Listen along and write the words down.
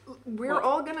we're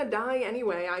all gonna die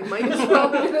anyway. I might as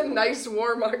well get a nice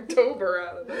warm October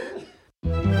out of it.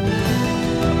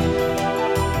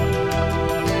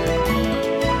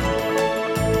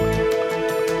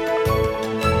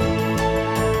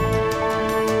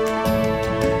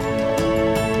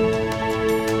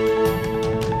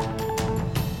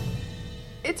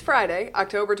 It's Friday,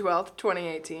 October 12th,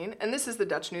 2018, and this is the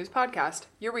Dutch News Podcast,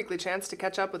 your weekly chance to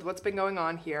catch up with what's been going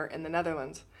on here in the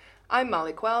Netherlands. I'm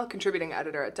Molly Quell, contributing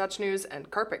editor at Dutch News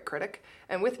and carpet critic,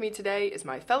 and with me today is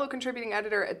my fellow contributing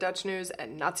editor at Dutch News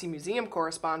and Nazi Museum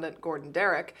correspondent Gordon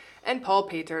Derrick, and Paul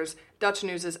Peters, Dutch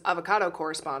News' avocado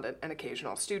correspondent and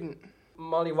occasional student.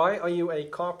 Molly, why are you a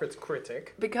carpet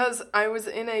critic? Because I was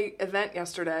in an event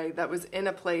yesterday that was in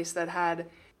a place that had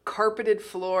carpeted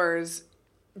floors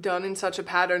done in such a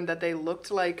pattern that they looked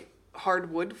like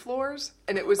hardwood floors,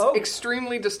 and it was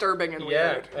extremely disturbing and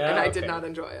weird, and I did not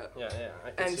enjoy it.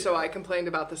 And so I complained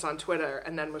about this on Twitter,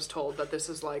 and then was told that this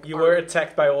is like you were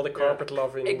attacked by all the carpet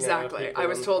loving exactly. people I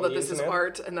was told that this internet. is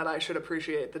art, and that I should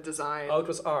appreciate the design. Oh, it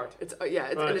was art. It's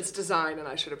and it's design, and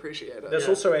I should appreciate it. There's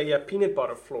also a peanut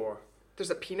butter floor. There's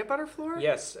a peanut butter floor?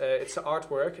 Yes, it's an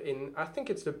artwork in, I think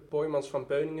it's the Boijmans van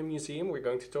Beuningen Museum. We're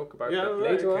going to talk about that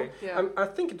later on. Yeah. I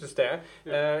think it is there.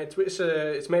 Yeah.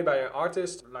 It's made by an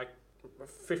artist, like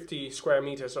 50 square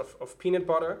meters of peanut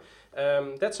butter.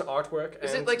 That's an artwork.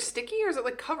 Is it like sticky or is it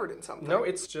like covered in something? No,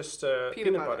 it's just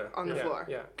peanut butter on the floor.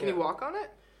 Yeah. Can you walk on it?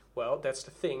 Well, that's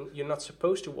the thing. You're not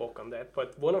supposed to walk on that,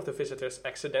 but one of the visitors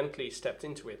accidentally stepped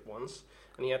into it once,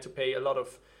 and he had to pay a lot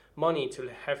of money to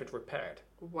have it repaired.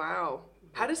 Wow.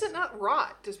 How does it not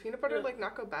rot? Does peanut butter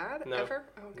not go bad ever?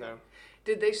 Oh, okay. No.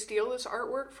 Did they steal this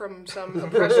artwork from some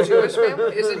oppressed Jewish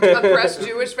family? Is it oppressed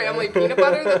Jewish family peanut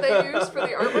butter that they use for the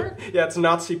artwork? Yeah, it's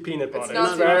Nazi peanut butter.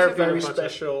 It's very, very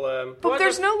special. But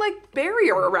there's no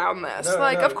barrier around this.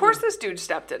 Of course this dude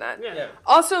stepped in it. Yeah.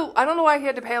 Also, I don't know why he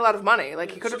had to pay a lot of money.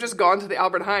 He could have just gone to the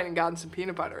Albert Heijn and gotten some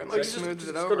peanut butter and smoothed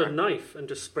it over. Got a knife and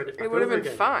just spread it back over. It would have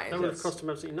been fine. That would have cost him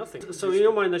absolutely nothing. So in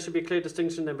your mind, there should be a clear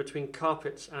distinction then between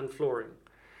carpets and flooring.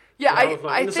 Yeah, I in the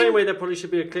think same way, there probably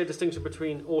should be a clear distinction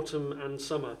between autumn and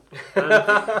summer,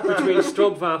 and between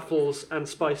stroopwafels and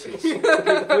spices.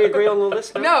 Can we agree on all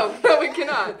this? No, we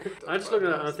cannot. I just look at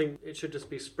it and I think it should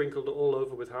just be sprinkled all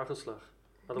over with hagelslag.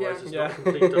 Otherwise, it's not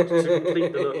complete to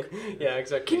complete the look. Yeah,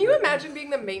 exactly. Can you imagine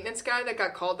being the maintenance guy that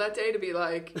got called that day to be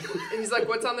like, and he's like,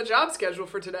 what's on the job schedule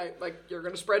for today? Like, you're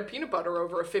going to spread peanut butter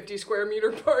over a 50 square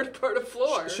meter part of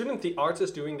floor. Shouldn't the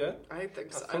artist doing that? I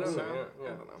think so. I don't know. I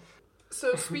don't know.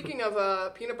 So speaking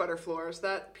of peanut butter floors,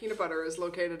 that peanut butter is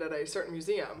located at a certain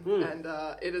museum, and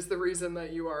it is the reason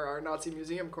that you are our Nazi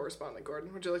museum correspondent,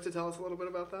 Gordon. Would you like to tell us a little bit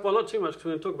about that? Well, not too much, because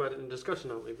we're going to talk about it in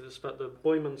discussion, aren't we? But it's about the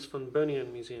Boijmans van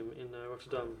Beuningen Museum in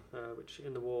Rotterdam, which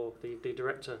in the war, the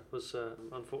director was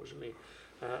unfortunately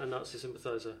a Nazi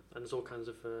sympathiser, and there's all kinds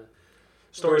of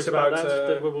stories about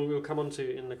that we'll come on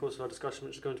to in the course of our discussion,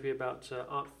 which is going to be about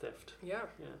art theft. Yeah,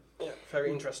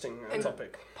 very interesting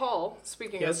topic. Paul,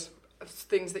 speaking of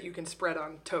things that you can spread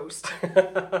on toast.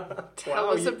 Tell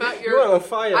us about your... You're on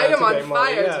fire I am today, on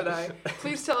Molly, fire today.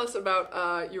 Please tell us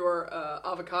about your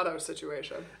avocado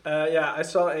situation. I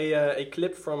saw a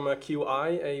clip from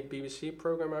QI, a BBC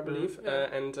program, I believe,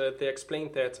 and they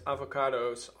explained that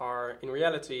avocados are, in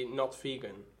reality, not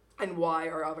vegan. And why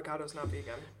are avocados not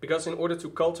vegan? Because in order to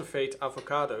cultivate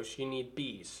avocados, you need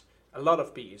bees, a lot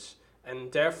of bees.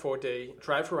 And therefore they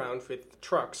drive around with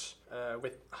trucks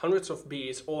with hundreds of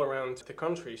bees all around the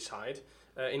countryside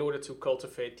in order to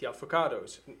cultivate the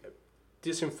avocados.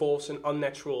 This involves an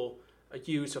unnatural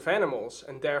use of animals,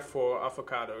 and therefore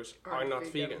avocados are not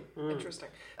vegan. Interesting.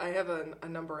 I have a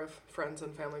number of friends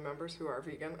and family members who are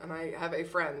vegan, and I have a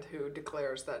friend who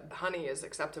declares that honey is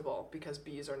acceptable because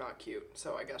bees are not cute.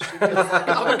 So I guess she feels like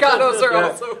avocados are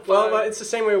also fine. Well, it's the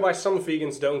same way why some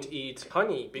vegans don't eat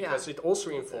honey, because it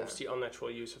also involves the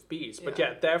unnatural use of bees. But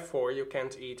therefore you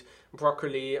can't eat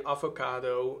broccoli,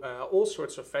 avocado, all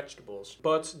sorts of vegetables.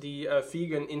 But the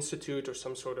Vegan Institute or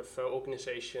some sort of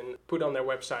organization put on their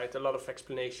website a lot of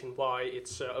explanation why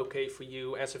it's okay for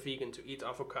you as a vegan to eat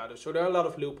avocado. So there are a lot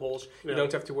of loopholes. You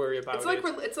don't have to worry about it.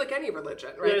 It's like any religion,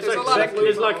 right? Yeah, There's a lot of loopholes.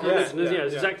 It's like religion.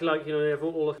 It's exactly like, they have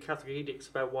all the Catholic edicts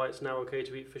about why it's now okay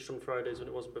to eat fish on Fridays when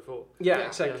it wasn't before. Yeah,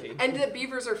 exactly. Yeah. And the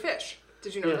beavers are fish.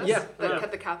 Did you know this? Yeah.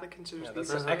 The Catholic considers that's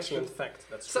an excellent fact.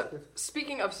 So,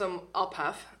 speaking of some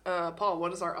ophef, Paul,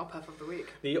 what is our ophef of the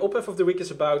week? The ophef of the week is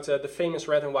about the famous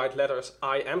red and white letters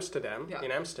I Amsterdam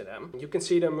in Amsterdam. You can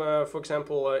see them, for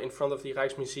example, in front of the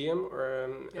Rijksmuseum or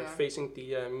facing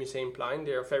the Museumplein.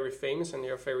 They are very famous and they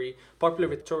are very popular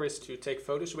with tourists to take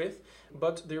photos with.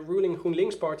 But the ruling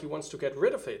GroenLinks party wants to get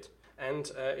rid of it.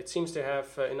 and it seems to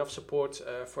have enough support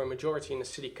for a majority in the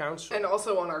city council. And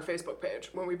also on our Facebook page,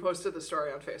 when we posted the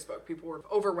story on Facebook, people were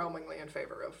overwhelmingly in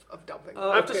favor of dumping them.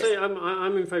 I have to say,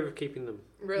 I'm in favour of keeping them.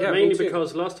 Really? Yeah, Mainly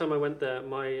because last time I went there,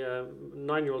 my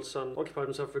 9-year-old son occupied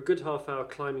himself for a good half hour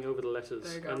climbing over the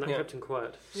letters, and that kept him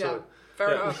quiet. So.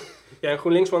 Fair enough. Yeah, and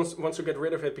GroenLinks wants to get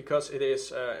rid of it because it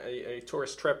is a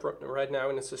tourist trap right now,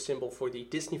 and it's a symbol for the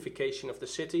Disneyfication of the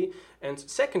city. And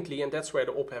secondly, and that's where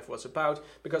the ophef was about,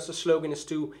 because the slogan is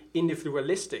too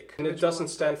individualistic, and it doesn't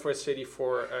stand for a city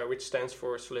which stands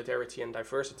for solidarity and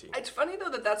diversity. It's funny though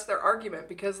that that's their argument,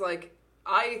 because like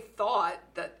I thought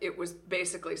that it was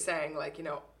basically saying like, you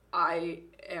know, I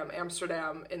am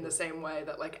Amsterdam in the same way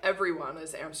that like everyone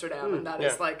is Amsterdam, and that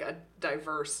is like a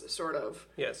diverse sort of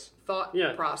thought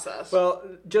process. Well,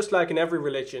 just like in every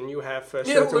religion, you have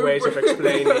certain ways of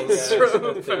explaining things.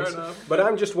 Fair enough. But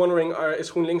I'm just wondering,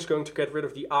 is GroenLinks going to get rid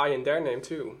of the I in their name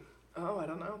too? Oh, I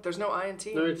don't know. There's no I in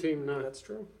team. No team, no. That's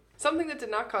true. Something that did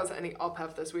not cause any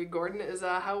upheft this week, Gordon, is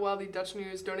how well the Dutch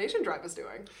News donation drive is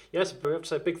doing. Yes, we have to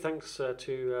say big thanks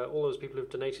to all those people who've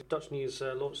donated. Dutch News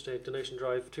launched a donation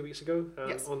drive 2 weeks ago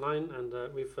online,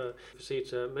 and we've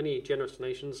received many generous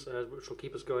donations, which will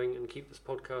keep us going and keep this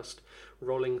podcast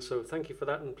rolling. So thank you for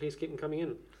that, and please keep them coming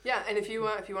in. Yeah, and if you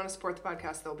want to support the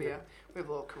podcast, there'll be we have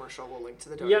a little commercial. We'll link to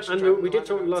the donation. Yeah, and we did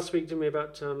talk last week, didn't we,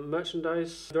 about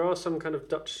merchandise. There are some kind of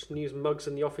Dutch News mugs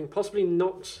in the offing, possibly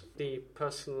not the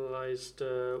personalised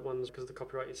ones because of the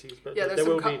copyright issues. But there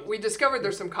will be. We discovered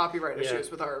there's some copyright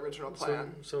issues with our original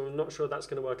plan. So I'm not sure that's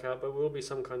going to work out, but there will be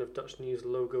some kind of Dutch News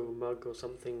logo mug or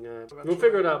something. We'll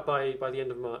figure it out by the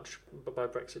end of March, by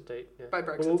Brexit date. Yeah. By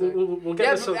Brexit date. We'll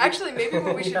get this. Actually, maybe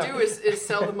what we should do is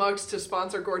sell the mugs to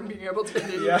sponsor Gordon being able to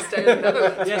continue to stay in the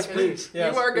Netherlands. Yes, please. You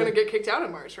are going to get kicked out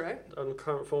in March, right? On the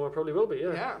current form, I probably will be,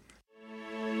 yeah.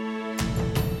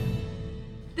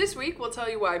 This week, we'll tell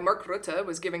you why Mark Rutte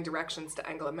was giving directions to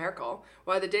Angela Merkel,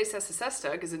 why the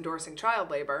D66 is endorsing child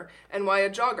labour, and why a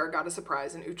jogger got a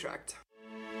surprise in Utrecht.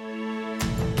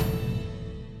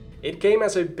 It came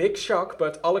as a big shock,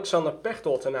 but Alexander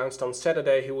Pechtold announced on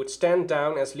Saturday he would stand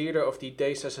down as leader of the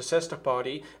D66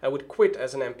 party and would quit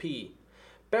as an MP.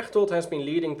 Pechtold has been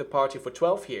leading the party for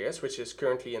 12 years, which is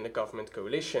currently in the government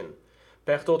coalition.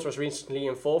 Pechtold was recently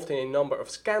involved in a number of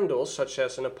scandals, such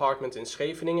as an apartment in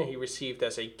Scheveningen he received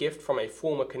as a gift from a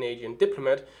former Canadian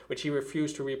diplomat, which he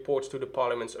refused to report to the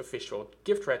parliament's official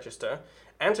gift register,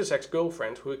 and his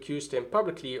ex-girlfriend, who accused him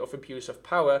publicly of abuse of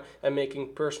power and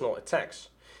making personal attacks.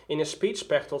 In his speech,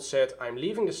 Pechtold said, "I'm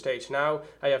leaving the stage now,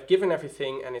 I have given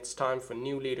everything and it's time for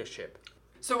new leadership."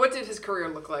 So what did his career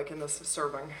look like in this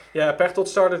serving? Yeah, Pechtold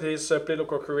started his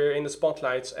political career in the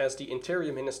spotlights as the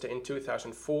interior minister in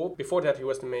 2004. Before that, he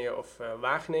was the mayor of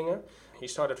Wageningen. He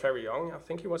started very young. I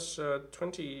think he was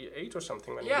 28 or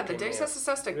something when he became mayor. The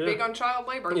D66, big on child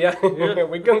labour. Yeah,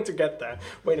 we're going to get there.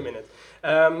 Wait a minute.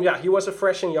 He was a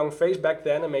fresh and young face back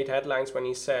then and made headlines when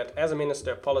he said, as a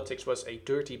minister, politics was a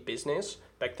dirty business.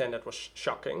 Back then, that was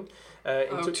shocking.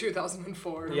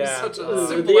 2004. Yeah. Such a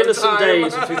the innocent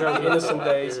days of 2000. Innocent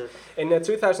days. In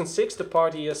 2006, the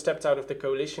party stepped out of the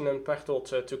coalition and Pechtold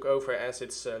took over as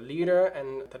its leader,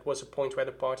 and that was a point where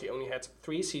the party only had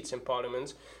 3 seats in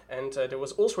parliament, and there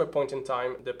was also a point in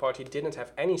time the party didn't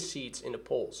have any seats in the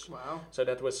polls. Wow. So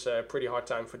that was a pretty hard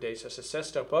time for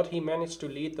D66, but he managed to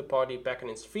lead the party back on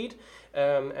its feet,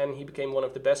 and he became one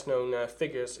of the best known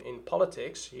figures in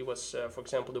politics. He was, for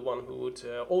example, the one who would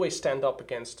always stand up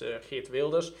against Geert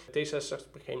Wilders.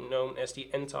 D66 became known as the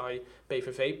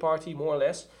anti-PVV party, more or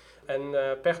less. And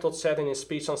Pechtold said in his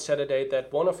speech on Saturday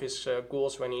that one of his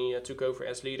goals when he took over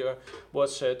as leader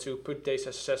was to put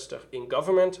D66 in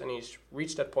government, and he's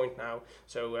reached that point now.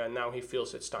 So now he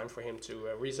feels it's time for him to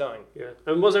resign. Yeah,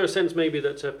 and was there a sense maybe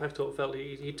that Pechtold felt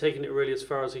he'd taken it really as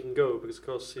far as he can go? Because of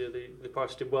course the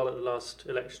party did well at the last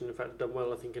election. In fact, done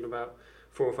well, I think, in about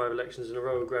 4 or 5 elections in a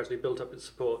row, gradually built up its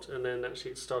support, and then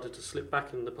actually it started to slip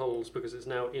back in the polls because it's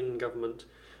now in government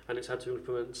and it's had to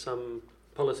implement some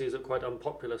policies that are quite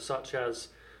unpopular, such as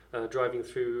driving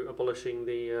through abolishing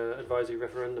the advisory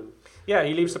referendum. Yeah,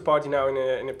 he leaves the party now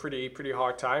in a pretty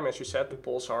hard time. As you said, the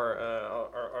polls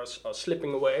are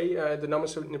slipping away. The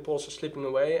numbers in the polls are slipping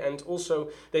away, and also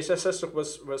D66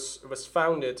 was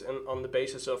founded on the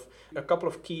basis of a couple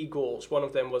of key goals. One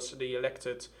of them was the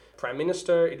elected prime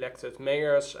minister, elected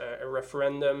mayors, a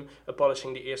referendum,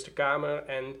 abolishing the Eerste Kamer,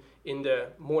 and in the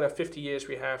more than 50 years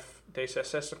we have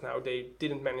D66 now, they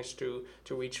didn't manage to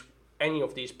reach any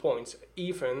of these points.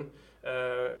 Even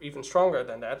stronger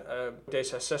than that,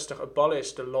 D66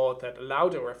 abolished the law that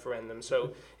allowed a referendum.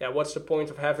 So, what's the point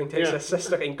of having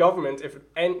D66 in government if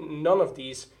none of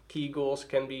these key goals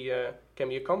can be can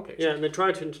be accomplished. Yeah, and they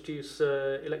tried to introduce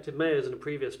elected mayors in the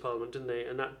previous parliament, didn't they?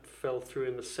 And that fell through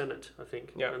in the Senate, I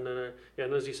think. Yeah. And then,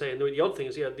 and as you say, and the odd thing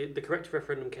is, the corrective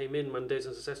referendum came in when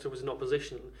D66 was in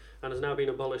opposition and has now been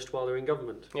abolished while they're in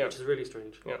government, which is really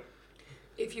strange. Yeah.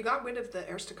 If you got rid of the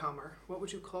Eerste Kamer, what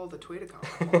would you call the Tweede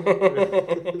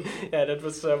Kamer? Yeah, that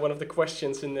was one of the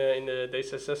questions in the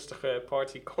D66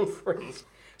 party conference.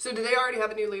 So do they already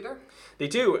have a new leader? They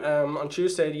do. On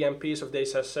Tuesday, the MPs of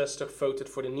D66 voted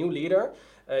for the new leader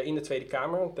in the Tweede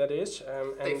Kamer, that is.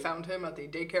 They found him at the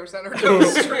daycare center down the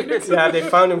street. Yeah, they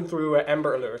found him through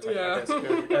Amber Alert, I Yeah. guess.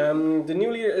 The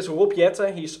new leader is Rob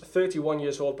Jetten. He's 31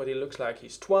 years old, but he looks like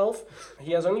he's 12.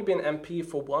 He has only been MP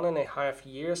for 1.5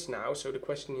 years now, so the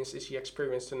question is he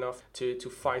experienced enough to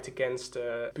fight against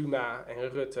Buma and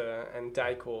Rutte and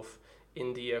Dijkhoff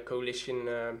in the coalition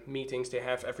meetings they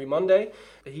have every Monday.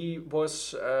 He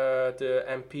was the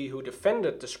MP who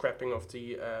defended the scrapping of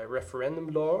the referendum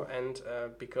law, and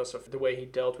because of the way he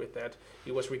dealt with that,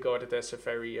 he was regarded as a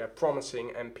very promising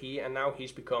MP, and now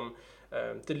he's become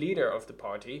the leader of the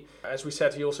party. As we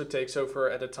said, he also takes over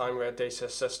at a time where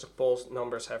D66 poll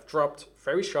numbers have dropped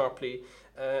very sharply.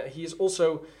 He is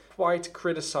also quite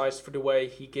criticized for the way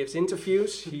he gives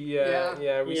interviews.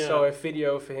 We saw a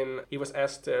video of him. He was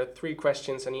asked 3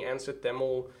 questions and he answered them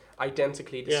all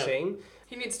identically the same.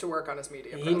 He needs to work on his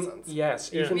media presence. Yes,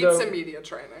 he even needs though some media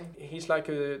training. he's like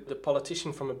the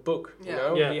politician from a book, you Yeah.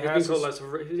 know? Yeah, he has has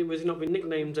was he not been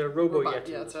nicknamed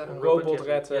Robo-Jetten?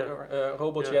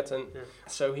 Robot Jetten.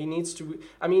 So he needs to.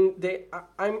 I mean,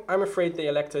 I'm afraid they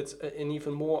elected an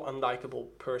even more unlikable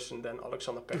person than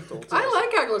Alexander Pechtold. I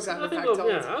like Alexander Pechtold.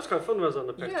 Yeah, that was quite fun was on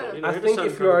the Pechtold. Yeah. I think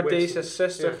if you are a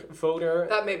D66 voter,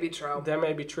 that may be true. that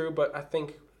may be true, but I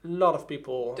think a lot of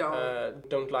people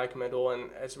don't like him at all.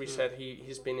 And as we said,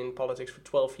 he's been in politics for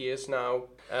 12 years now.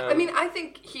 I mean, I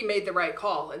think he made the right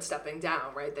call in stepping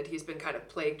down, right? That he's been kind of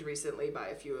plagued recently by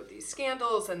a few of these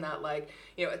scandals, and that, like,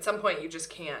 you know, at some point you just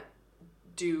can't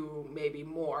do maybe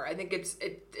more. I think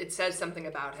it says something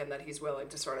about him that he's willing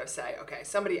to sort of say, okay,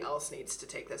 somebody else needs to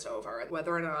take this over. And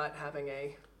whether or not having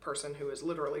a person who is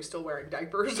literally still wearing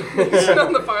diapers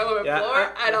on the parliament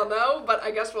floor, I don't know, but I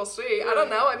guess we'll see. I don't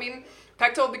know. I mean,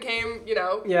 Pechtold became,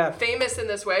 famous in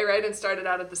this way, right? And started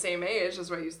out at the same age as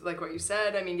what you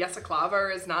said. I mean, Jesse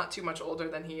Klaver is not too much older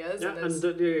than he is. Yeah, and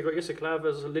you've got Jesse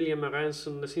Klaver, Lilian Marijns,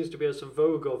 and there seems to be a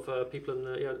vogue of people in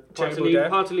the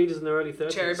party leaders in their early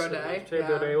 30s. Thierry Baudet.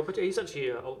 Baudet. But he's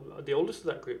actually the oldest of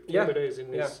that group. Thierry Baudet is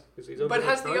in his but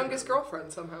has the youngest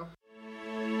girlfriend somehow.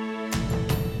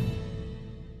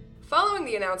 Following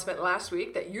the announcement last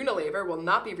week that Unilever will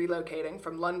not be relocating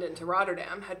from London to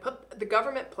Rotterdam had put the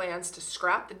government plans to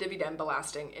scrap the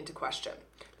dividendbelasting into question.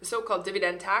 The so-called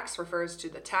dividend tax refers to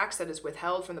the tax that is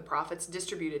withheld from the profits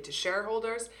distributed to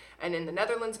shareholders, and in the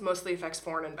Netherlands mostly affects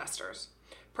foreign investors.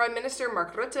 Prime Minister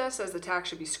Mark Rutte says the tax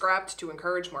should be scrapped to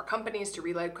encourage more companies to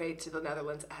relocate to the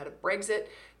Netherlands ahead of Brexit,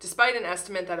 despite an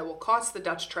estimate that it will cost the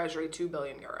Dutch Treasury €2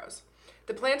 billion.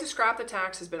 The plan to scrap the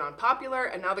tax has been unpopular,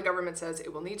 and now the government says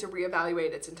it will need to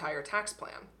reevaluate its entire tax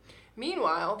plan.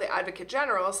 Meanwhile, the Advocate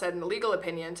General said in a legal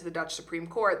opinion to the Dutch Supreme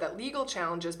Court that legal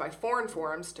challenges by foreign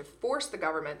firms to force the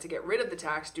government to get rid of the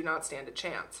tax do not stand a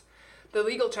chance. The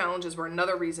legal challenges were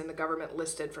another reason the government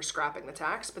listed for scrapping the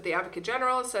tax, but the Advocate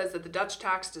General says that the Dutch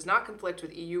tax does not conflict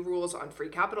with EU rules on free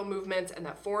capital movements and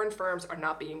that foreign firms are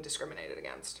not being discriminated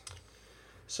against.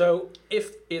 So,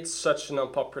 if it's such an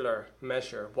unpopular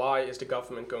measure, why is the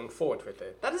government going forward with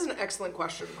it? That is an excellent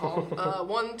question, Paul.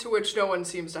 One to which no one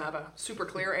seems to have a super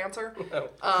clear answer. No.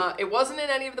 It wasn't in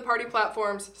any of the party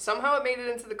platforms. Somehow it made it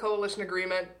into the coalition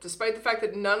agreement, despite the fact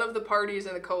that none of the parties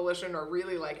in the coalition are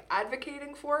really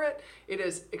advocating for it. It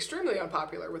is extremely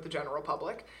unpopular with the general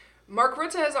public. Mark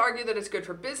Rutte has argued that it's good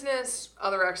for business.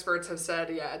 Other experts have said,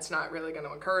 it's not really going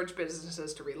to encourage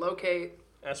businesses to relocate.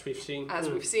 As we've seen.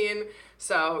 We've seen.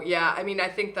 So,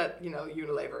 I think that,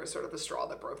 Unilever is sort of the straw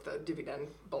that broke the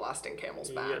dividend-belasting camel's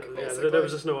back, basically. There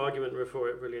was just no argument for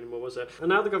it really anymore, was there? And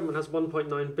now the government has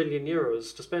 €1.9 billion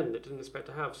to spend it didn't expect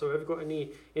to have. So have you got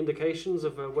any indications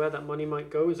of where that money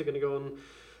might go? Is it going to go on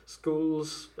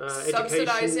schools, subsidizing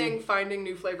education? Finding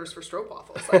new flavors for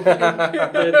stroopwafels.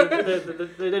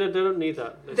 They don't need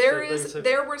that.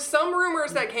 There were some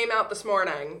rumors that came out this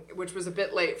morning, which was a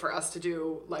bit late for us to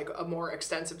do a more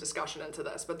extensive discussion into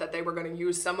this, but that they were going to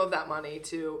use some of that money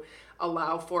to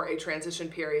allow for a transition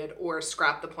period or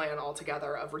scrap the plan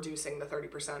altogether of reducing the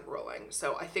 30% ruling.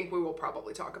 So I think we will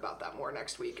probably talk about that more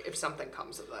next week if something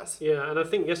comes of this. Yeah, and I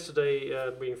think yesterday,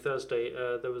 being Thursday,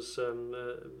 there was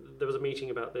a meeting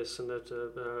about this, and that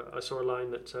I saw a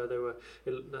line that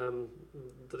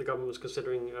that the government was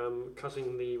considering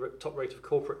cutting the top rate of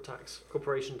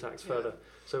corporation tax further.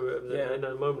 So in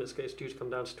a moment it's due to come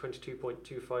down to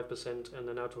 22.25%, and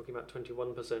they're now talking about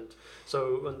 21%.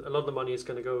 So a lot of the money is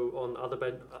going to go on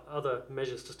other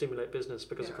measures to stimulate business,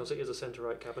 because of course it is a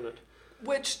centre-right cabinet.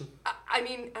 Which, I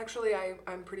mean, actually,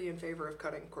 I'm pretty in favor of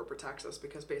cutting corporate taxes,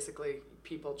 because basically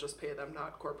people just pay them,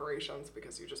 not corporations,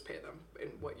 because you just pay them in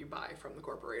what you buy from the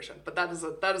corporation. But that is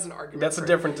an argument. That's a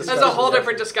different discussion. That's a whole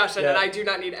different discussion, and I do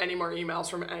not need any more emails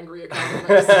from angry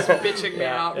economists bitching me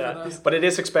out for this. But it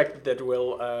is expected that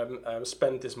we'll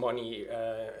spend this money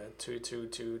to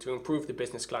improve the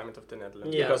business climate of the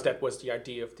Netherlands, because that was the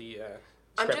idea of the...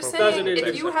 I'm just saying,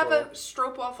 if you have a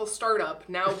stroopwafel startup,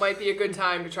 now might be a good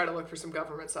time to try to look for some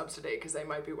government subsidy, because they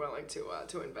might be willing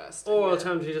to invest. Or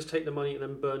alternatively, you just take the money and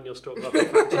then burn your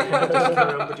stroopwafel factory and just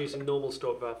carry on producing normal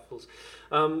stroopwafels.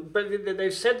 But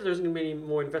they've said that there's going to be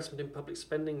more investment in public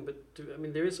spending, but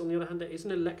there is, on the other hand, there is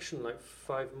an election like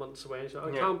 5 months away. So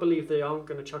I can't believe they aren't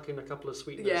going to chuck in a couple of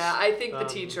sweeteners. Yeah, I think the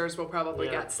teachers will probably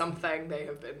get something. They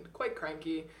have been quite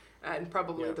cranky. And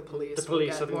probably the police will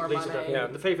get more money.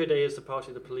 The favourite day is the party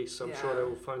of the police, so I'm sure they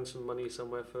will find some money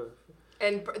somewhere for...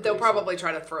 And they'll probably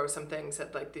try to throw some things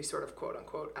at like these sort of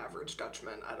quote-unquote average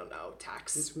Dutchmen. I don't know,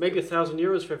 tax... Maybe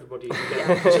 €1,000 for everybody.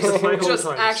 Just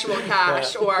actual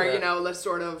cash, or, the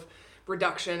sort of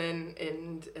reduction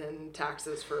in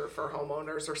taxes for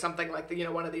homeowners, or something like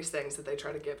one of these things that they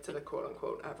try to give to the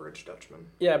quote-unquote average Dutchman.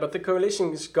 Yeah, but the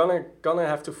coalition is gonna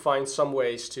have to find some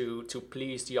ways to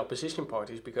please the opposition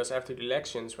parties, because after the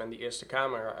elections, when the Eerste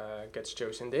Kamer gets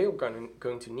chosen, they are going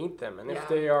to need them, and if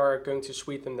they are going to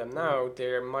sweeten them now,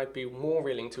 they might be more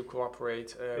willing to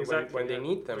cooperate when they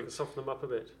need them. Soften them up a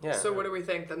bit. Yeah. So what do we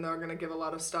think? Then they're going to give a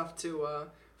lot of stuff to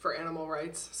for animal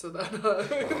rights, so that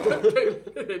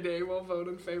they will vote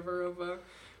in favor of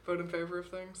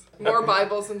things. More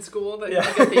Bibles in school. That you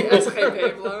get the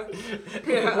SGP law.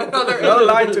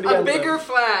 A bigger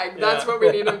flag. That's what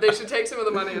we need. They should take some of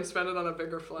the money and spend it on a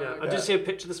bigger flag. I just see a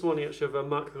picture this morning actually of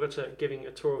Mark Rutte giving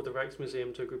a tour of the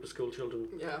Rijksmuseum to a group of school children.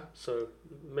 Yeah. So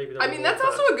maybe. That's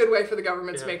also a good way for the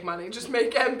government to make money. Just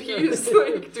make MPs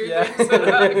do things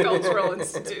in cultural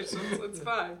institutions. It's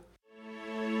fine.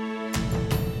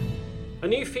 A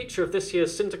new feature of this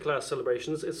year's Sinterklaas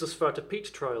celebrations is the Zwarte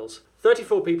Piet trials.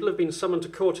 34 people have been summoned to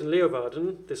court in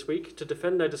Leeuwarden this week to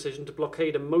defend their decision to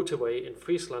blockade a motorway in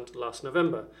Friesland last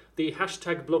November. The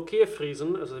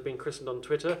 #blokkeerfriesen, as they've been christened on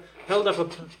Twitter, held up a...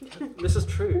 This is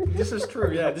true. This is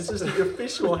true, yeah. This is the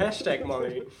official hashtag,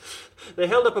 Molly. They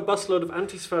held up a busload of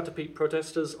anti-Zwarte Piet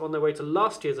protesters on their way to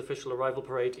last year's official arrival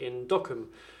parade in Dokkum.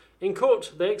 In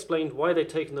court, they explained why they'd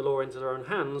taken the law into their own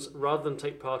hands rather than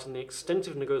take part in the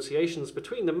extensive negotiations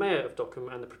between the mayor of Dokkum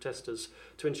and the protesters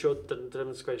to ensure that the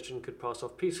demonstration could pass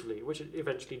off peacefully, which it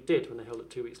eventually did when they held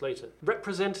it 2 weeks later.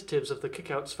 Representatives of the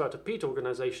Kick-Out Zwarte Piet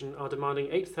organisation are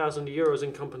demanding €8,000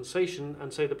 in compensation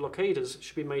and say the blockaders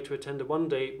should be made to attend a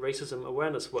one-day racism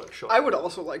awareness workshop. I would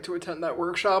also like to attend that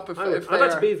workshop if I'd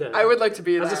like to be there. I would like to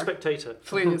be there. As a spectator.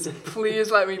 Please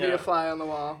let me be a fly on the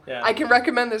wall. Yeah. I can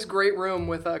recommend this great room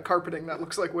with carpeting that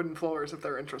looks like wooden floors if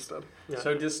they're interested. Yeah.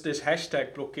 So this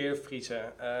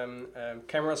 #blokkeerfriesen,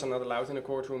 cameras are not allowed in a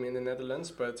courtroom in the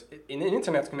Netherlands, but an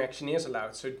internet connection is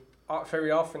allowed. So very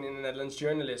often in the Netherlands,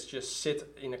 journalists just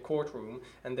sit in a courtroom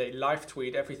and they live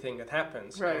tweet everything that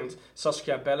happens. Right. And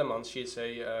Saskia Bellemans, she's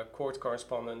a court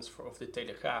correspondent of the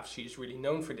Telegraaf. She's really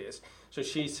known for this. So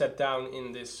she sat down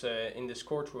in this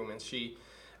courtroom and she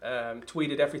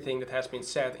tweeted everything that has been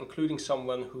said, including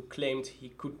someone who claimed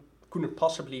he couldn't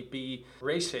possibly be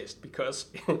racist because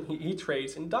he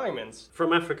trades in diamonds.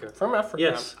 From Africa.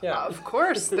 Yes. Yeah. Of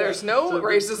course. There's no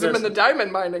racism in the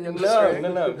diamond mining industry.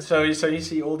 No. So you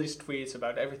see all these tweets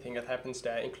about everything that happens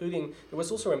there, including there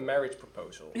was also a marriage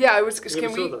proposal. Yeah,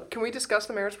 can we discuss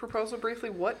the marriage proposal briefly?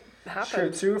 What happened? Sure.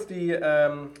 Two of the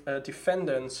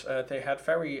defendants, they had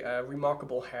very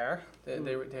remarkable hair.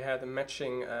 They had a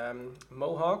matching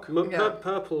mohawk.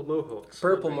 Purple mohawks.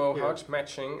 Purple mohawks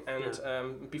matching, and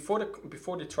before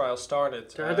the trial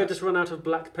started, had they just run out of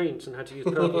black paint and had to use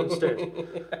purple instead?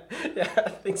 Yeah,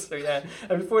 I think so. Yeah,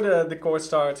 and before the court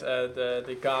started,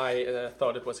 the guy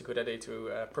thought it was a good idea to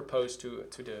propose to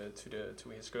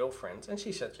his girlfriend, and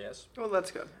she said yes. Well, that's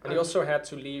good. And he also had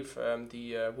to leave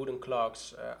the wooden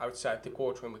clogs outside the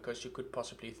courtroom because you could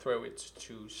possibly throw it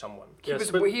to someone.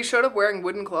 He showed up wearing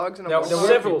wooden clogs in a row.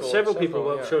 Several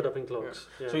people showed up in clogs.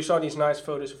 Yeah. So you saw these nice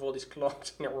photos of all these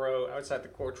clogs in a row outside the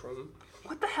courtroom.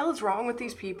 What the hell is wrong with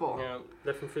these people? Yeah.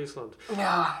 They're from Friesland.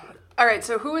 Yeah. All right,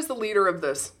 so who is the leader of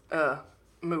this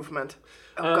movement?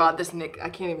 Oh God, this I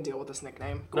can't even deal with this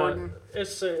nickname. Gordon.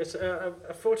 It's a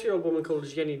 40-year-old woman called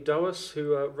Jenny Douwes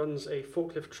who runs a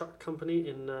forklift truck company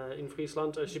in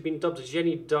Friesland. She's been dubbed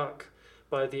Jenny Dark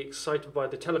by the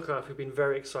Telegraph, who've been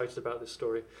very excited about this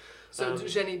story. So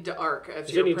Jenny d'Arc, as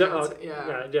Jenny you pronounce d'Arc,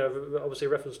 it. Yeah. Obviously a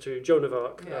reference to Joan of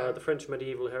Arc, the French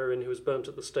medieval heroine who was burnt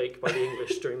at the stake by the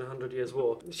English during the 100 Years'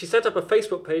 War. She set up a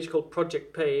Facebook page called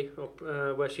Project Pay,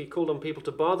 where she called on people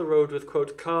to bar the road with,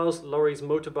 quote, cars, lorries,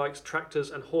 motorbikes, tractors,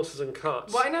 and horses and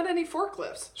carts. Why not any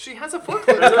forklifts? She has a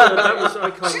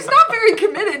forklift. She's not very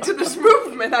committed to this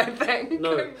movement, I think.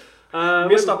 No.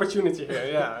 Missed opportunity here,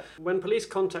 yeah. When police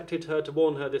contacted her to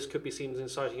warn her this could be seen as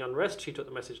inciting unrest, she took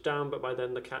the message down, but by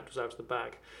then the cat was out of the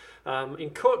bag. In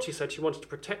court, she said she wanted to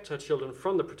protect her children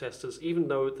from the protesters, even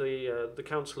though the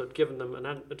council had given them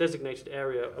a designated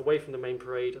area away from the main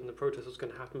parade, and the protest was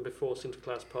going to happen before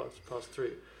Sinterklaas passed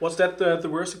through. Was that the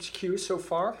worst excuse so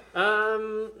far?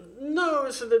 No,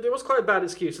 it was quite a bad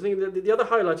excuse. I think the other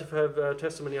highlight of her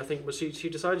testimony, I think, was she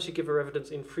decided she'd give her evidence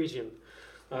in Frisian.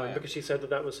 Because she said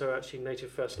that was her actually native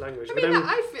first language. I mean,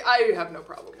 I have no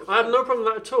problem with that. I have no problem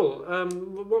with that at all.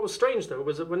 What was strange, though,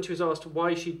 was that when she was asked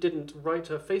why she didn't write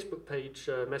her Facebook page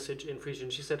message in Frisian,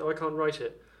 she said, I can't write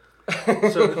it.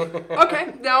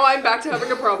 Okay, now I'm back to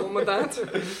having a problem with that.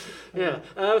 Yeah,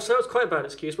 so that was quite a bad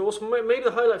excuse, but also maybe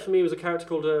the highlight for me was a character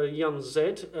called Jan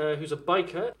Zed, who's a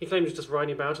biker. He claimed he was just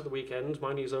riding about at the weekend,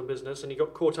 minding his own business, and he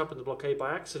got caught up in the blockade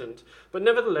by accident. But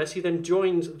nevertheless, he then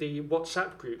joined the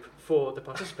WhatsApp group for the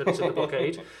participants in the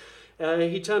blockade.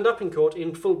 He turned up in court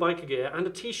in full biker gear and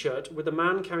a t-shirt with a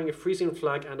man carrying a Frisian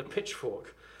flag and a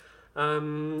pitchfork.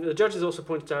 The judges also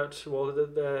pointed out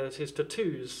his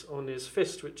tattoos on his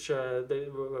fist, which they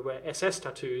were SS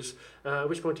tattoos. At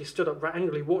which point he stood up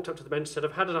angrily, walked up to the bench, said,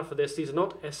 "I've had enough of this. These are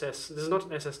not SS. This is not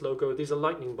an SS logo. These are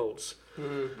lightning bolts."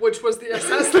 Which was the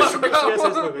SS logo. The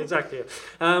SS logo, exactly.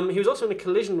 He was also in a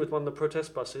collision with one of the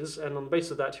protest buses, and on the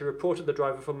basis of that, he reported the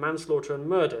driver for manslaughter and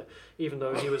murder, even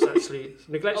though he was actually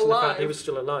neglecting the fact that he was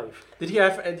still alive. Did he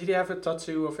have a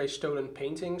tattoo of a stolen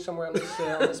painting somewhere on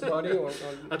his body? Or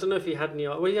I don't know if he had any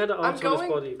art. Well, he had art on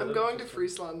his body. I'm going to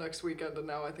Friesland next weekend, and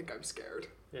now I think I'm scared.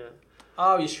 Yeah.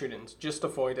 Oh, you shouldn't. Just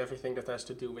avoid everything that has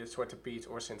to do with Zwarte Piet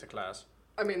or Sinterklaas.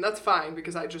 I mean, that's fine,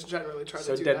 because I just generally try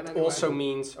to do that that anyway. also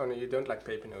means... Oh, no, you don't like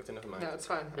pepernoten, never mind. No, it's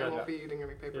fine. I won't be eating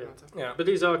any papernoten. Yeah. But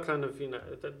these are kind of,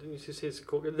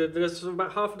 there's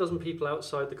about half a dozen people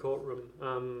outside the courtroom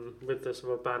with this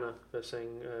sort of banner. They're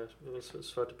saying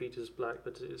Zwarte Piet is black,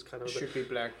 but it's kind of... It should be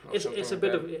black. It's a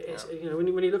bit of...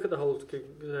 when you look at the whole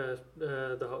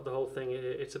the whole thing,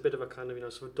 it's a bit of a kind of,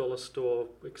 sort of dollar store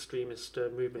extremist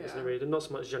movement, isn't it really? Not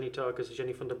so much Jenny Tark as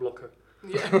Jenny van der Blokker.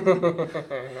 Yeah.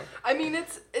 I mean,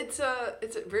 it's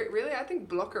really, I think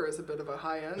Blokker is a bit of a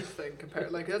high-end thing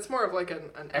compared, like, that's more of like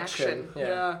an action.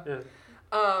 Yeah.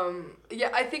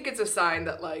 I think it's a sign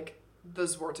that, like, the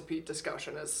Zwarte Piet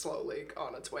discussion is slowly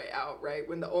on its way out, right?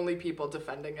 When the only people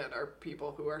defending it are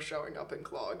people who are showing up in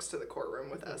clogs to the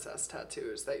courtroom with SS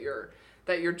tattoos, that you're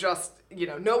just,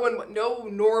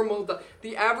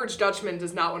 the average Dutchman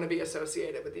does not want to be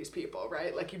associated with these people,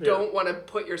 right? Like, you don't want to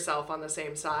put yourself on the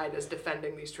same side as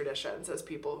defending these traditions as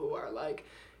people who are, like,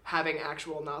 having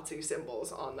actual Nazi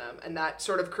symbols on them. And that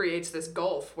sort of creates this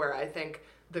gulf where I think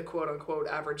the quote-unquote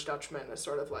average Dutchman is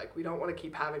sort of like, we don't want to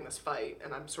keep having this fight,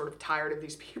 and I'm sort of tired of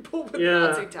these people with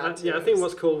Nazi tattoos. I think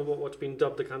what's called what's been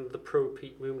dubbed the kind of the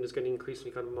pro-Piet movement is getting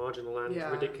increasingly kind of marginal and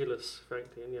ridiculous,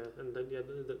 frankly, and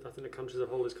I think the country as a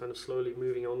whole is kind of slowly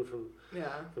moving on from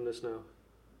this now,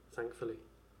 thankfully.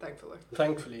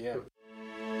 Thankfully, yeah.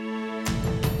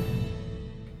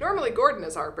 Normally Gordon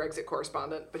is our Brexit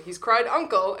correspondent, but he's cried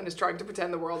uncle and is trying to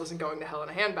pretend the world isn't going to hell in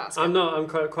a handbasket. I'm not. I'm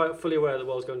quite fully aware the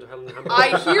world's going to hell in a handbasket.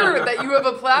 I hear that you have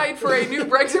applied for a new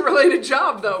Brexit-related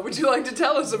job, though. Would you like to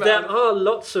tell us about it? There are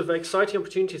lots of exciting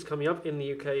opportunities coming up in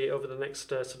the UK over the next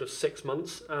sort of 6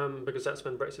 months, because that's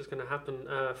when Brexit's going to happen,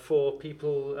 for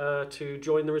people to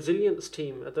join the resilience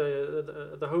team at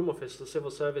the Home Office, the Civil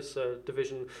Service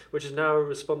Division, which is now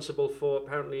responsible for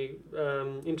apparently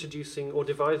introducing or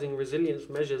devising resilience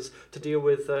measures to deal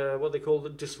with what they call the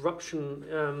disruption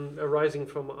arising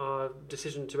from our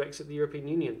decision to exit the European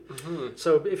Union. Mm-hmm.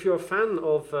 So if you're a fan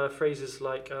of phrases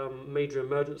like major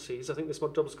emergencies, I think this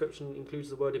job description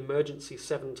includes the word emergency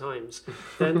 7 times,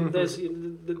 then there's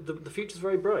the future's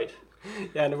very bright.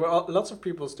 Yeah, and there were lots of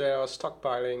people there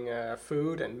stockpiling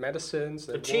food and medicines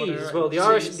and cheese water as well. and The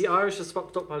Irish are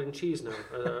stockpiling cheese now.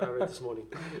 I read this morning.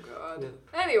 Oh, God.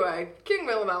 Yeah. Anyway, King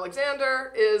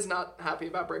Willem-Alexander is not happy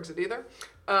about Brexit either.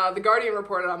 The Guardian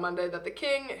reported on Monday that the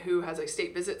king, who has a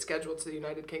state visit scheduled to the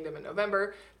United Kingdom in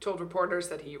November, told reporters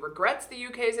that he regrets the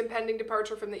UK's impending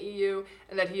departure from the EU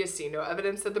and that he has seen no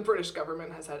evidence that the British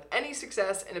government has had any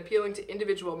success in appealing to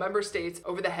individual member states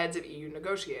over the heads of EU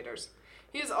negotiators.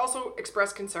 He has also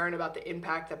expressed concern about the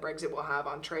impact that Brexit will have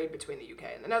on trade between the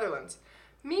UK and the Netherlands.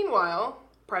 Meanwhile,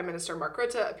 Prime Minister Mark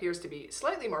Rutte appears to be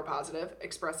slightly more positive,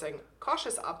 expressing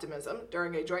cautious optimism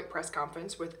during a joint press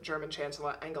conference with German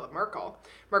Chancellor Angela Merkel.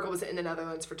 Merkel was in the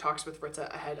Netherlands for talks with Rutte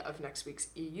ahead of next week's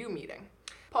EU meeting.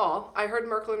 Paul, I heard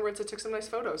Merkel and Rutte took some nice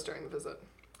photos during the visit.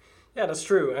 Yeah, that's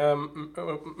true.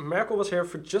 Merkel was here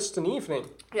for just an evening.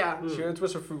 Yeah. It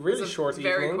was a really short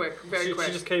very evening. Very quick.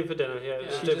 She just came for dinner, yeah.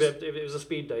 It was a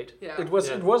speed date. Yeah. It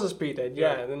was a speed date,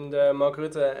 yeah. And Mark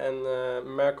Rutte and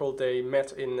Merkel, they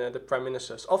met in the Prime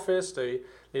Minister's office, the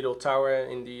little tower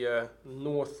in the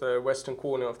northwestern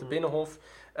corner of the Binnenhof.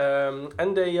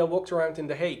 And they walked around in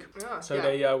The Hague.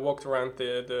 They walked around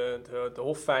the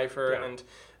Hofvijver and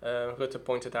Rutte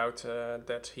pointed out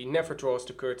that he never draws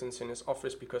the curtains in his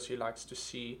office because he likes to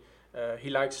see, he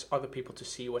likes other people to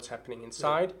see what's happening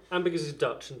inside. Yeah. And because he's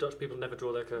Dutch, and Dutch people never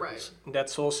draw their curtains. Right.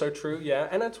 That's also true, yeah.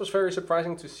 And it was very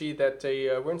surprising to see that they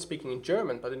weren't speaking in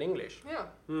German, but in English. Yeah.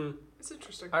 Mm. It's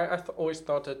interesting. I always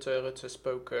thought that Rutte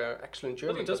spoke excellent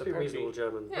German. Well, he does speak reasonable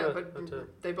German. Yeah, but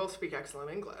they both speak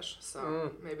excellent English,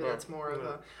 so maybe that's more of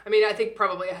a... I mean, I think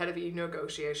probably ahead of EU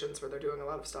negotiations where they're doing a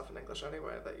lot of stuff in English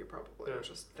anyway, that you probably are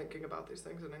just thinking about these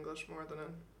things in English more than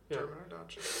in German or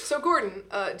Dutch. So, Gordon,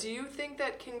 do you think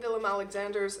that King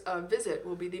Willem-Alexander's visit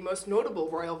will be the most notable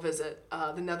royal visit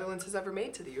the Netherlands has ever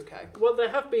made to the UK? Well, there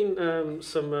have been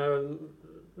some...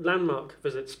 landmark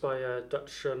visits by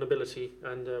Dutch nobility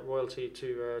and royalty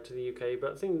to the UK,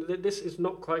 but I think that this is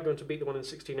not quite going to beat the one in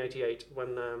 1688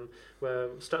 when where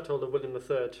Stadtholder William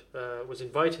III was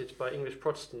invited by English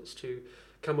Protestants to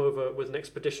come over with an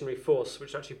expeditionary force which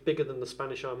is actually bigger than the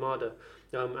Spanish Armada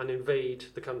and invade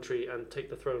the country and take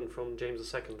the throne from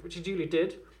James II, which he duly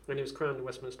did, and he was crowned in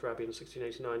Westminster Abbey in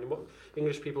 1689 in what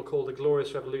English people call the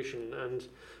Glorious Revolution. And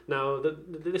now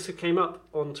this came up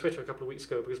on Twitter a couple of weeks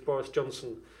ago because Boris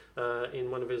Johnson,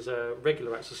 in one of his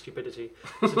regular acts of stupidity,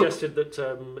 suggested that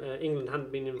England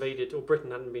hadn't been invaded, or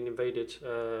Britain hadn't been invaded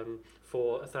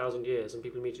for 1,000 years, and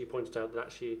people immediately pointed out that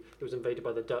actually it was invaded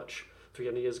by the Dutch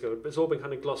 300 years ago, but it's all been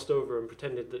kind of glossed over and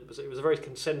pretended that it was a very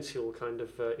consensual kind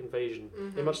of invasion,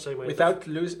 in much the same way.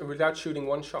 Without shooting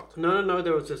one shot. No,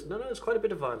 there was just there's quite a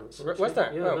bit of violence. Was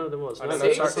there? Yeah, no, there was. I'm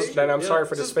sorry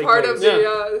for the fake news.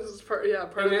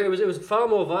 It was far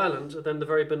more violent than the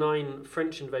very benign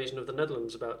French invasion of the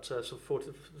Netherlands about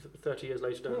 30 years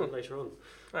later on.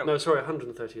 Oh. No, sorry,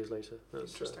 130 years later.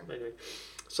 That's interesting. Anyway.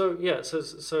 So that's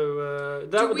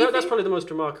probably the most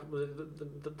remarkable,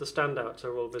 the standout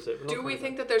royal visit. Do we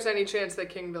think that there's any chance that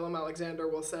King Willem-Alexander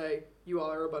will say, "You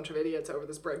all are a bunch of idiots over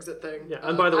this Brexit thing"? Yeah,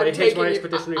 and by the way, here's my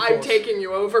expeditionary force. I'm taking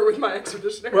you over with my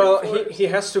expeditionary force. Well, he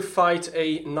has to fight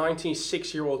a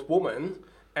 96-year-old woman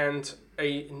and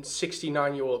a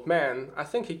 69-year-old man. I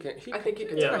think he can. He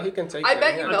can take. I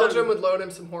bet you Belgium would loan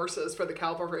him some horses for the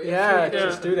cavalry.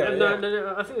 Just do that.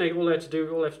 I think all they have to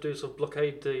do is sort of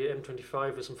blockade the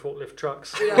M25 with some forklift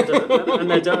trucks, and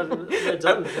they're done.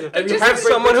 And you have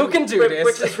someone who can do this.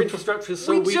 British infrastructure is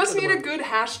so weak. We just need a good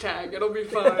hashtag. It'll be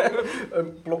fine.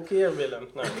 Blokkeer Willem.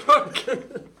 No.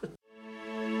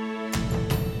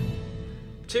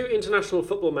 Two international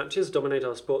football matches dominate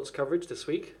our sports coverage this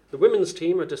week. The women's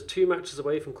team are just 2 matches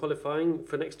away from qualifying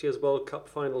for next year's World Cup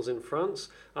finals in France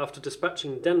after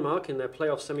dispatching Denmark in their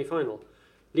playoff semi-final.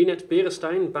 Linette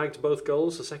Beresteyn bagged both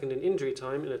goals, the second in injury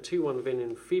time, in a 2-1 win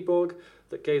in Viborg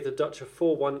that gave the Dutch a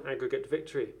 4-1 aggregate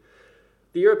victory.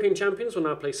 The European champions will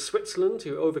now play Switzerland,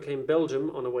 who overcame Belgium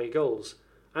on away goals.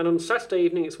 And on Saturday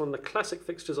evening, it's one of the classic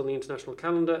fixtures on the international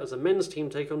calendar as the men's team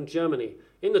take on Germany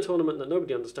in the tournament that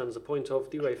nobody understands the point of,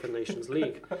 the UEFA Nations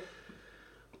League.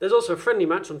 There's also a friendly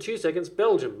match on Tuesday against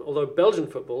Belgium, although Belgian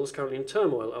football is currently in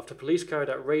turmoil after police carried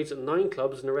out raids at 9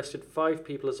 clubs and arrested 5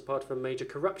 people as part of a major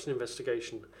corruption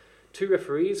investigation. 2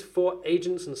 referees, 4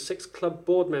 agents and 6 club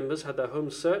board members had their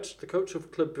homes searched. The coach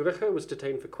of Club Brugge was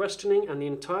detained for questioning, and the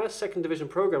entire second division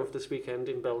programme for this weekend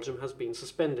in Belgium has been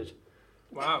suspended.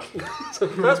 Wow. So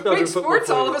first Belgian sports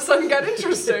all of a sudden got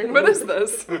interesting. What is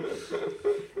this?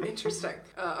 Interesting.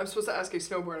 I'm supposed to ask a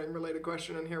snowboarding related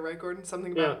question in here, right, Gordon?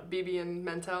 Something about Bibi and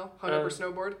Mentel hung over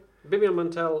snowboard? Vivian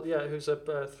Mantell, who's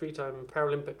a three-time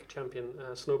Paralympic champion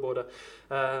snowboarder,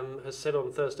 has said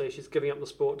on Thursday she's giving up the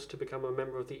sport to become a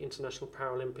member of the International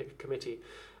Paralympic Committee.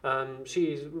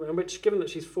 Given that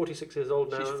she's 46 years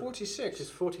old now... She's 46? She's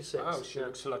 46. Wow, she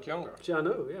looks a lot younger. Yeah, I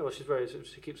know, yeah. Well, she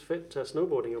keeps fit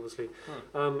snowboarding, obviously.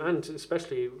 And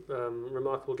especially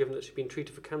remarkable given that she's been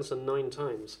treated for cancer 9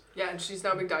 times. Yeah, and she's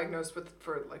now been diagnosed with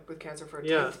cancer for a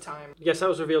 10th time. Yes, that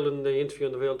was revealed in the interview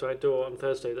on the Veiled Door on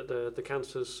Thursday, that the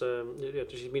cancer's...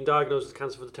 she's been diagnosed with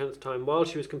cancer for the 10th time while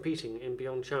she was competing in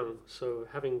Pyeongchang. So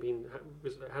having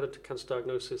had a cancer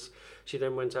diagnosis, she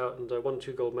then went out and won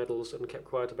 2 gold medals and kept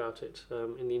quiet about it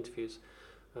in the interviews.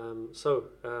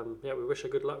 We wish her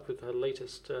good luck with her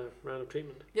latest round of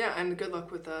treatment. Yeah, and good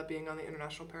luck with being on the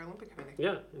International Paralympic Committee.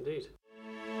 Yeah, indeed.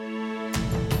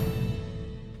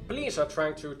 Police are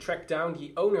trying to track down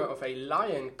the owner of a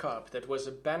lion cub that was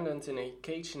abandoned in a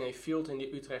cage in a field in the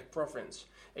Utrecht province.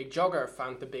 A jogger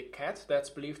found the big cat, that's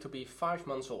believed to be 5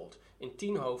 months old, in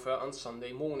Tienhoven on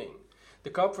Sunday morning. The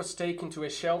cub was taken to a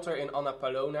shelter in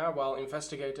Annapolona while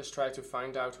investigators tried to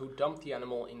find out who dumped the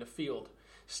animal in the field.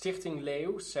 Stichting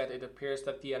Leeuw said it appears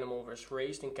that the animal was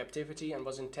raised in captivity and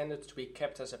was intended to be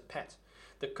kept as a pet.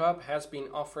 The cub has been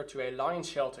offered to a lion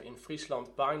shelter in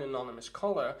Friesland by an anonymous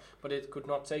caller, but it could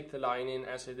not take the lion in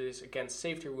as it is against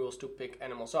safety rules to pick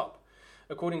animals up.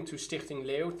 According to Stichting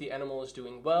Leeuw, the animal is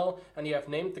doing well, and they have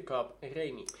named the cub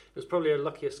Remy. It was probably a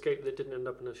lucky escape that it didn't end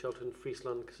up in a shelter in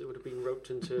Friesland, because it would have been roped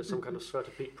into some kind of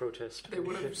Zwarte Piet protest. They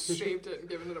would have shaved it and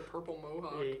given it a purple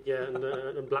mohawk. Yeah, and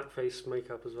blackface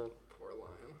makeup as well. Poor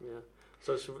lion. Yeah,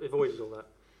 so it's avoided all that.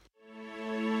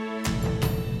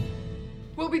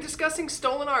 We'll be discussing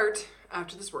stolen art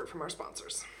after this word from our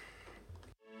sponsors.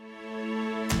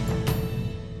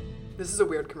 This is a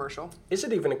weird commercial. Is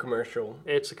it even a commercial?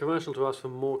 It's a commercial to ask for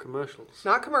more commercials.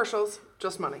 Not commercials,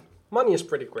 just money. Money is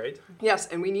pretty great. Yes,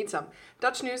 and we need some.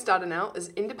 DutchNews.nl is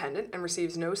independent and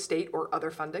receives no state or other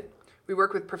funding. We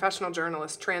work with professional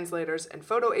journalists, translators, and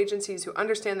photo agencies who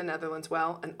understand the Netherlands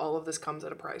well, and all of this comes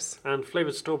at a price. And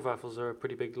flavoured stroopwafels are a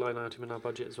pretty big line item in our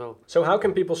budget as well. So how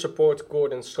can people support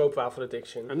Gordon's stroopwafel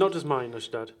addiction? And not just mine, I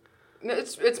should add. No,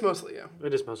 it's mostly you.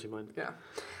 It is mostly mine. Yeah.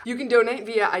 You can donate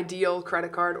via Ideal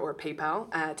credit card or PayPal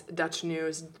at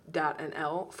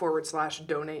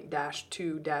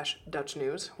dutchnews.nl/donate-to-Dutch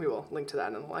News. We will link to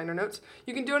that in the liner notes.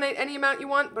 You can donate any amount you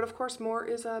want, but of course more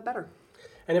is better.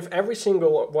 And if every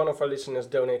single one of our listeners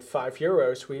donate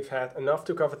 €5, we've had enough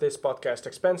to cover this podcast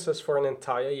expenses for an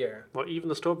entire year. What, even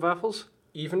the stroopwafels?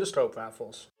 Even the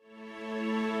stroopwafels.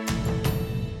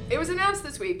 It was announced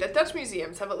this week that Dutch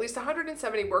museums have at least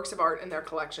 170 works of art in their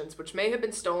collections which may have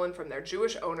been stolen from their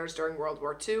Jewish owners during World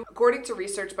War II, according to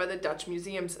research by the Dutch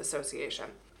Museums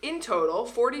Association. In total,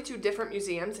 42 different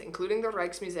museums, including the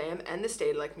Rijksmuseum and the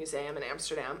Stedelijk Museum in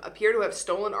Amsterdam, appear to have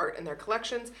stolen art in their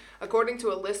collections, according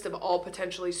to a list of all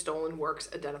potentially stolen works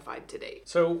identified to date.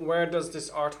 So where does this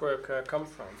artwork come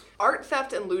from? Art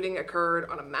theft and looting occurred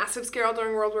on a massive scale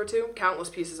during World War II. Countless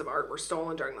pieces of art were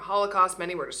stolen during the Holocaust.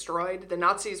 Many were destroyed. The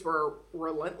Nazis were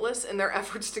relentless in their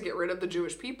efforts to get rid of the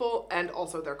Jewish people and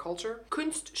also their culture.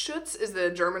 Kunstschutz is the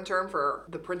German term for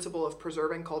the principle of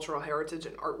preserving cultural heritage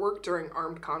and artwork during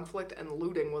armed conflict, and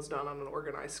looting was done on an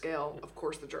organized scale. Of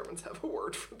course, the Germans have a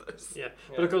word for this. Yeah,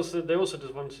 but of course they also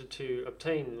just wanted to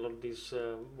obtain a lot of these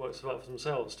works of art for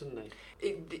themselves, didn't they?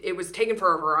 It was taken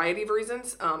for a variety of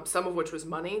reasons, some of which was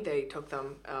money. They took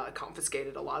them,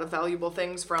 confiscated a lot of valuable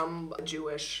things from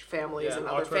Jewish families and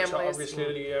other families. Are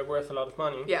obviously worth a lot of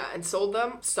money. Yeah, and sold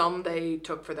them. Some they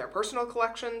took for their personal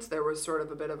collections. There was sort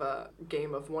of a bit of a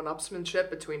game of one-upsmanship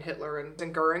between Hitler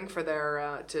and Goering for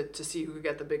their to see who could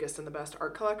get the biggest and the best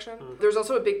art collection. There's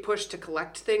also a big push to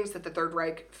collect things that the Third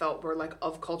Reich felt were like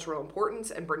of cultural importance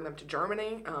and bring them to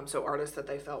Germany. So artists that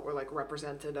they felt were like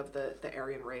representative of the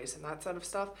Aryan race and that sort of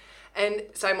stuff. And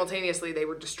simultaneously they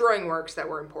were destroying works that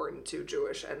were important to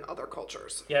Jewish and other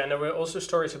cultures. Yeah, and there were also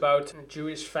stories about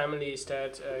Jewish families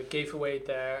that gave away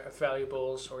their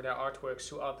valuables or their artworks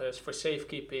to others for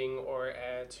safekeeping or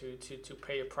to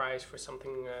pay a price for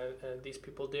something these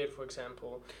people did, for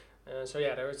example.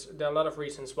 There are a lot of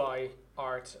reasons why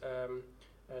art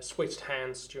switched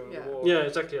hands during the war. Yeah,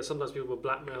 exactly. Sometimes people were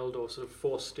blackmailed or sort of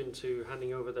forced into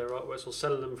handing over their artworks or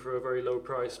selling them for a very low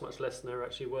price, much less than they're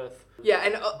actually worth. Yeah,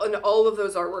 and all of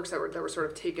those artworks that were sort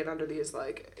of taken under these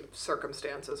like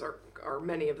circumstances are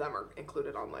many of them are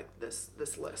included on like this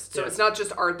list. So it's not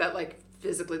just art that like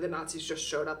physically the Nazis just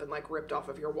showed up and like ripped off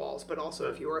of your walls, but also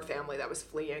if you were a family that was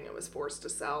fleeing and was forced to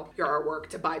sell your artwork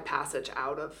to buy passage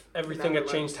out of everything had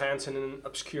changed hands in an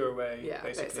obscure way. Yeah,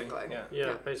 basically.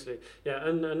 Basically. Yeah,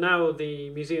 and now the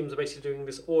museums are basically doing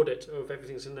this audit of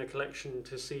everything that's in their collection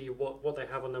to see what they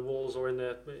have on their walls or in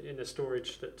their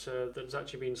storage that's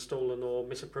actually been stolen or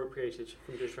misappropriated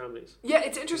from Jewish families. Yeah,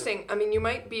 it's interesting. I mean, you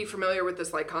might be familiar with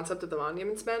this like concept of the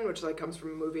Monuments Men, which like comes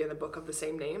from a movie and a book of the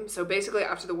same name. So basically,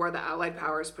 after the war, the Allied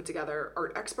powers put together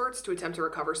art experts to attempt to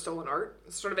recover stolen art.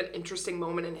 It's sort of an interesting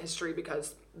moment in history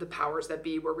because the powers that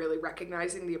be were really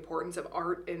recognizing the importance of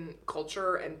art in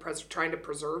culture and trying to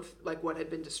preserve like what had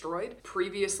been destroyed.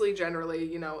 Previously, generally,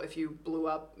 you know, if you blew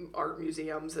up art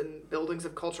museums and buildings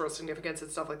of cultural significance and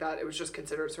stuff like that, it was just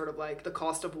considered sort of like the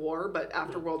cost of war. But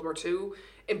after World War II,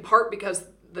 in part because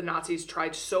the Nazis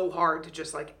tried so hard to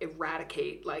just like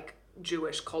eradicate like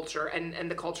Jewish culture and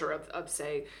the culture of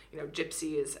say, you know,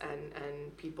 gypsies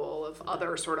and people of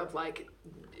other sort of like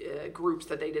groups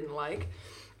that they didn't like.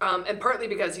 And partly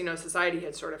because, you know, society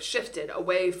had sort of shifted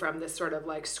away from this sort of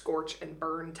like scorch and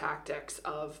burn tactics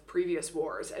of previous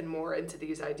wars and more into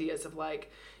these ideas of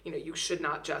like, you know, you should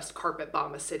not just carpet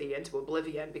bomb a city into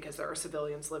oblivion because there are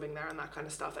civilians living there and that kind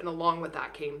of stuff. And along with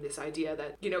that came this idea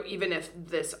that, you know, even if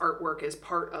this artwork is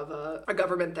part of a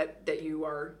government that you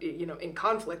are, you know, in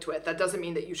conflict with, that doesn't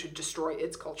mean that you should destroy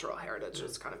its cultural heritage.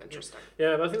 It's kind of interesting.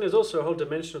 Yeah, but I think there's also a whole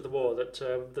dimension of the war that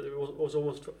it was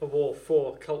almost a war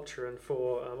for culture and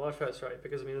for life rights, right?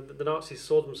 Because I mean, the Nazis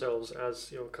saw themselves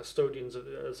as, you know, custodians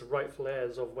as rightful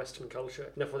heirs of Western culture.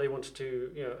 And therefore, they wanted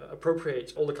to, you know,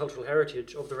 appropriate all the cultural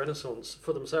heritage of the Renaissance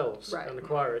for themselves and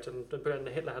acquire it. And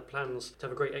Hitler had plans to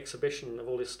have a great exhibition of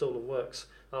all his stolen works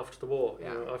after the war, you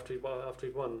know, after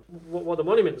he'd won. What the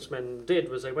Monuments Men did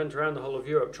was they went around the whole of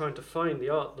Europe trying to find the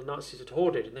art the Nazis had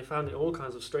hoarded, and they found it in all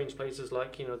kinds of strange places.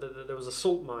 Like, you know, there was a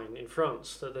salt mine in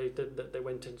France that they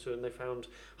went into, and they found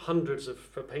hundreds of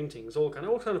paintings, all kind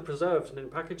of preserved and in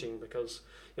packaging, because,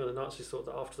 you know, the Nazis thought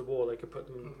that after the war they could put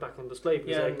them back on display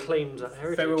because they claimed that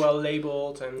heritage. Very well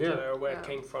labeled and where it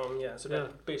came from. So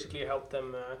that basically helped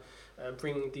them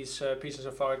bring these pieces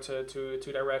of art to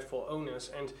their rightful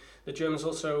owners. And the Germans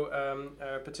also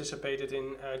participated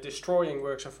in destroying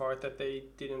works of art that they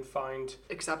didn't find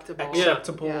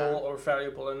acceptable or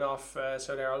valuable enough.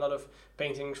 So there are a lot of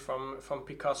paintings from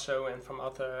Picasso and from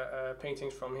other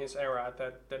paintings from his era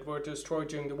that were destroyed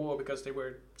during the war because they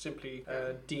were simply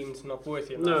deemed not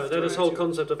worthy enough. No, there's this whole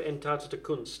concept of entartete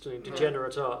Kunst,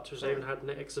 degenerate art, which they even had an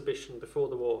exhibition before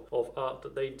the war of art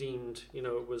that they deemed, you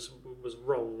know, was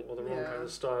wrong, or the wrong kind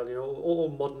of style. You know, all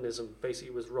modernism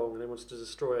basically was wrong, and they wanted to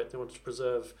destroy it. They wanted to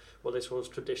preserve what they saw as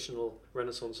traditional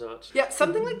Renaissance art. Yeah,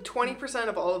 something like 20%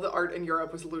 of all of the art in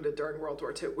Europe was looted during World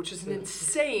War II, which is an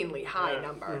insanely high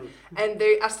number. And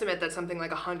they estimate that something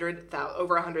like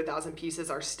over 100,000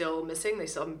 pieces are still missing. They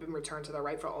still haven't been returned to their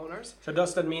rightful owners. So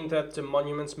does that mean that the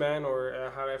Monuments Men,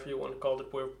 or however you want to call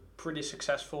it, were pretty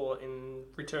successful in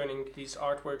returning these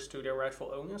artworks to their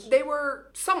rightful owners? They were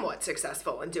somewhat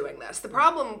successful in doing this. The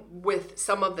problem with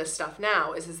some of this stuff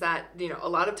now is that, you know, a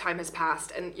lot of time has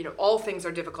passed, and, you know, all things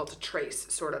are difficult to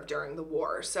trace sort of during the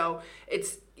war. So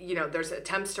it's, you know, there's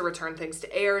attempts to return things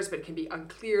to heirs, but it can be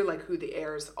unclear like who the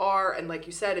heirs are. And like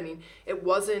you said, I mean, it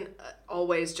wasn't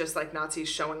always just like Nazis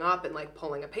showing up and like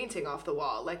pulling a painting off the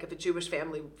wall. Like if a Jewish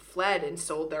family fled and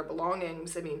sold their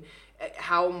belongings, I mean,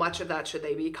 how much of that should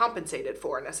they be compensated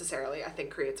for necessarily, I think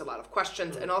creates a lot of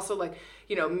questions. And also, like,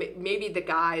 you know, maybe the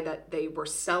guy that they were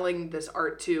selling this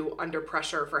art to under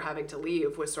pressure for having to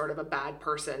leave was sort of a bad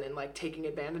person and like taking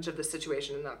advantage of the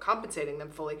situation and not compensating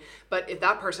them fully. But if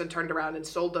that person turned around and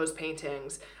sold those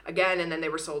paintings again and then they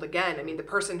were sold again, I mean, the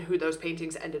person who those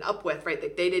paintings ended up with, right,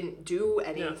 they didn't do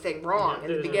anything wrong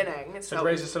in the beginning. So it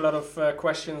raises a lot of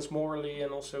questions morally,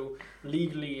 and also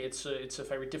legally it's a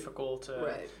very difficult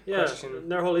question.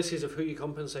 There are whole issues of who you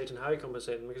compensate and how you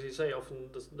compensate them, because you say often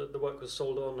the work was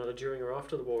sold on during or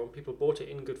after the war, and people bought it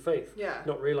in good faith,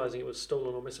 not realising it was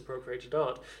stolen or misappropriated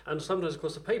art. And sometimes, of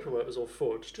course, the paperwork was all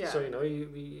forged. So, you know,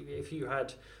 if you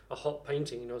had a hot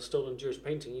painting, you know, a stolen Jewish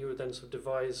painting, you would then sort of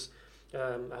devise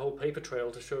a whole paper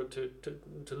trail to show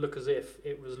to look as if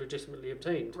it was legitimately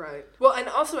obtained. Right. Well, and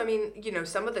also, I mean, you know,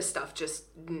 some of this stuff just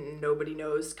nobody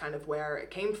knows kind of where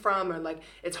it came from, or like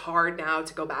it's hard now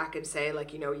to go back and say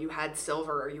like, you know, you had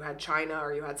silver or you had china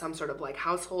or you had some sort of like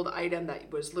household item that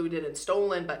was looted and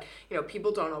stolen, but you know,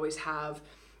 people don't always have,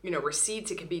 you know, receipts.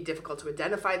 It can be difficult to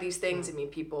identify these things. I mean,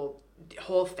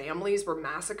 whole families were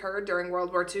massacred during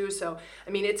World War II. So,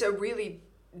 I mean, it's a really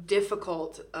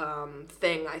difficult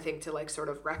thing, I think, to like sort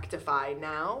of rectify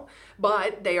now,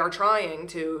 but they are trying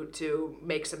to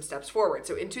make some steps forward.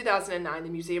 So in 2009, the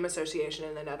Museum Association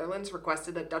in the Netherlands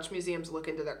requested that Dutch museums look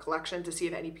into their collection to see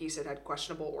if any piece had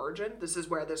questionable origin. This is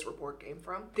where this report came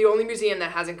from. The only museum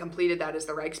that hasn't completed that is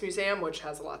the Rijksmuseum, which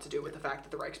has a lot to do with the fact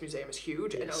that the Rijksmuseum is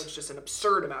huge and owns just an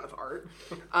absurd amount of art.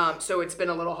 So it's been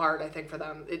a little hard, I think, for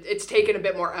them. It's taken a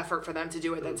bit more effort for them to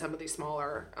do it than some of these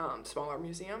smaller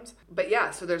museums. But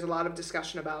yeah, so there's a lot of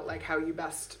discussion about like how you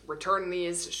best return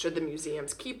these. Should the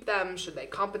museums keep them? Should they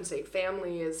compensate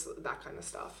families? That kind of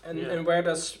stuff. And where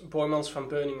does Boijmans van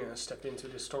Beuningen step into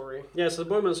this story? Yeah, so the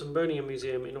Boijmans van Beuningen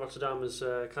Museum in Rotterdam is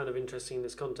kind of interesting in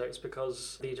this context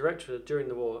because the director during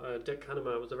the war, Dick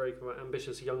Hanema, was a very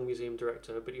ambitious young museum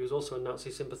director, but he was also a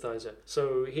Nazi sympathizer.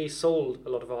 So he sold a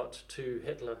lot of art to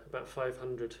Hitler, about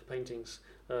 500 paintings.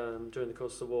 During the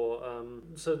course of the war.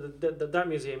 So that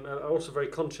museum are also very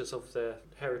conscious of their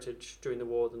heritage during the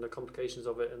war and the complications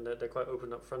of it, and they're quite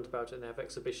open up front about it, and they have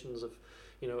exhibitions of,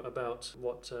 about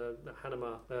what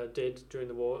Hanema did during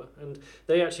the war. And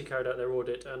they actually carried out their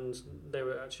audit, and they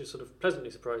were actually sort of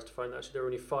pleasantly surprised to find that actually there were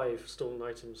only 5 stolen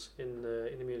items in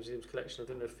the museum's collection. I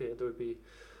think they feared there would be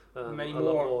many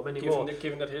more,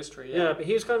 given that history. Yeah, but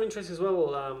he was kind of interested as well,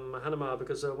 Hanema,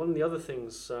 because one of the other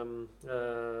things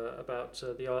about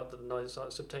the art that the Nazi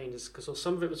artists obtained is because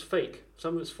some of it was fake,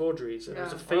 some of it was forgeries. And there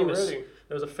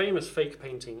was a famous fake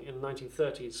painting in the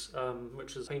 1930s,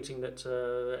 which was a painting that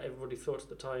everybody thought at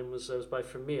the time was by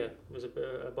Vermeer. It was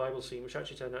a Bible scene, which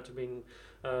actually turned out to have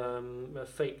been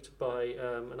faked by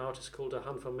an artist called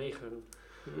Han van Meegeren.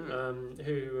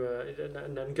 Who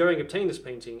and Goering obtained this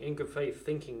painting in good faith,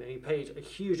 thinking that he paid a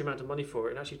huge amount of money for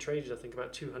it, and actually traded, I think,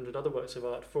 about 200 other works of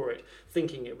art for it,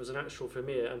 thinking it was an actual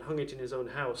Vermeer, and hung it in his own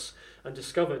house, and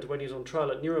discovered when he was on trial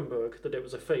at Nuremberg that it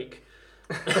was a fake.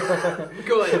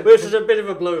 Good. Which is a bit of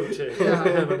a blow to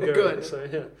Goering, good. So,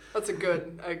 yeah. That's a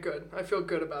good. I feel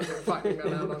good about them finding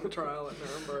that out on the trial at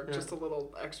Nuremberg. Yeah. Just a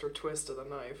little extra twist to the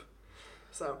knife.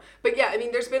 So, but yeah, I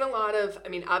mean, there's been a lot of,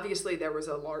 obviously there was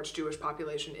a large Jewish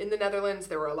population in the Netherlands.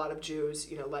 There were a lot of Jews,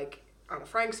 like Anne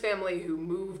Frank's family,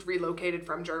 who relocated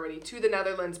from Germany to the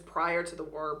Netherlands prior to the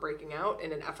war breaking out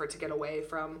in an effort to get away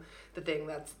from the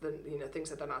things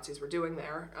that the Nazis were doing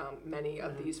there. Many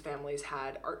of these families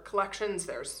had art collections.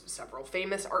 There's several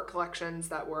famous art collections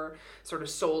that were sort of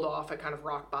sold off at kind of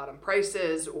rock bottom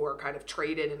prices or kind of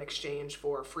traded in exchange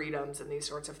for freedoms and these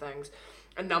sorts of things.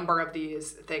 A number of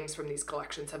these things from these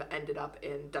collections have ended up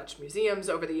in Dutch museums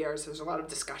over the years. There's a lot of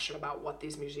discussion about what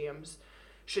these museums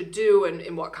should do and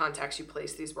in what context you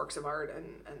place these works of art and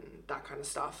that kind of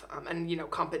stuff. And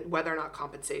whether or not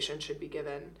compensation should be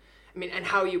given. And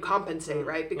how you compensate,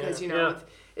 right? Because,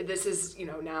 this is,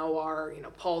 now our,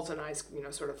 Paul's and I's,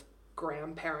 sort of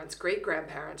grandparents,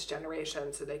 great-grandparents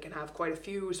generation, so they can have quite a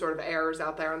few sort of heirs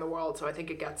out there in the world. So I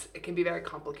think it can be very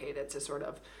complicated to sort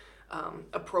of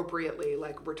appropriately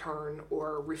like return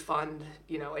or refund,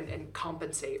 and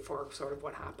compensate for sort of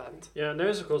what happened. Yeah, and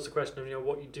there's of course the question of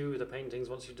what you do with the paintings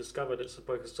once you've discovered it's a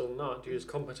book of stolen art. Do you just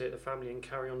compensate the family and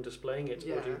carry on displaying it,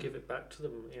 or do you give it back to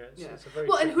them? It's a very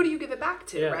and who do you give it back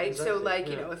to, right? Exactly. So like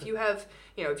if you have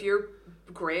if your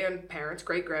grandparents,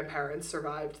 great-grandparents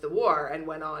survived the war and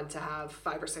went on to have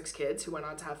 5 or 6 kids who went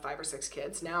on to have 5 or 6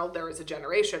 kids, now there is a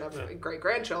generation of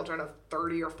great-grandchildren of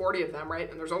 30 or 40 of them, right?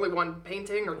 And there's only one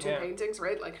painting or 2 paintings,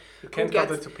 right? Like you can't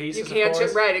cut it to pieces. You can't,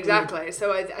 right? Exactly.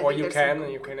 So I or think you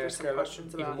there's can ask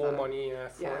questions even more money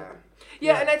for it.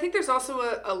 Yeah, and I think there's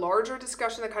also a larger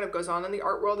discussion that kind of goes on in the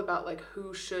art world about like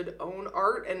who should own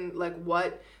art and like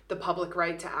what the public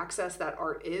right to access that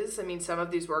art is. Some of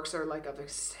these works are like of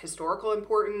historical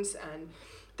importance, and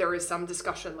there is some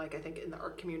discussion, like I think in the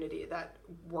art community, that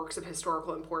works of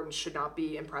historical importance should not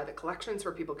be in private collections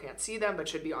where people can't see them, but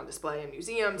should be on display in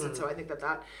museums. And so I think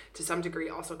that to some degree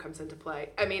also comes into play.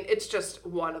 It's just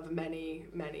one of many,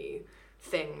 many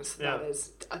things that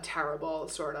is a terrible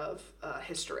sort of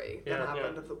history that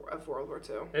happened of World War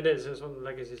II. It's one of the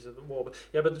legacies of the war.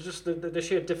 But just the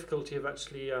sheer difficulty of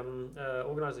actually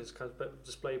organising this kind of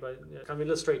display kind of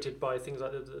illustrated by things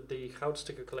like the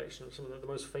Goudsticker collection, some of the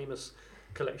most famous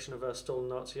collection of stolen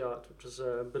Nazi art, which was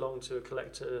belonged to a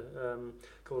collector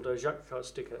called Jacques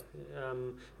Goudsticker,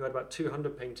 who had about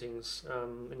 200 paintings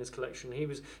in his collection.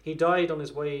 He died on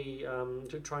his way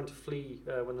trying to flee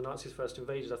when the Nazis first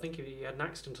invaded. I think he had an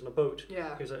accident on a boat.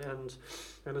 Yeah.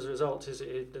 And as a result,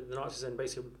 the Nazis then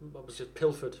basically obviously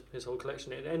pilfered his whole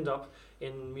collection. It ended up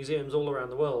in museums all around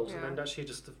the world, and actually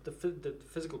just the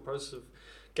physical process of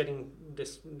getting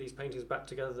these paintings back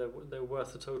together, they're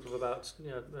worth a total of about,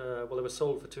 they were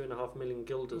sold for 2.5 million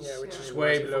guilders. Yeah, which is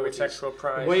way below its actual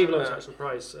price. Way below its actual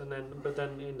price, but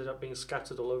then ended up being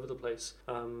scattered all over the place.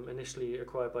 Initially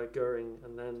acquired by Goering,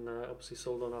 and then obviously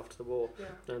sold on after the war.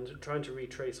 Yeah. And trying to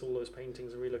retrace all those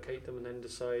paintings and relocate them, and then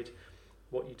decide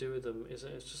what you do with them it's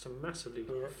just a massively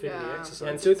fiddly exercise.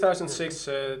 In 2006,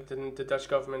 the Dutch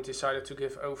government decided to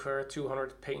give over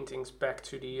 200 paintings back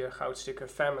to the Goudstikker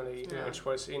family, which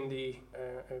was in the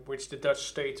which the Dutch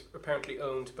state apparently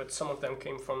owned, but some of them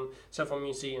came from several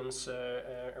museums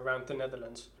around the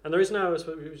Netherlands. And there is now, as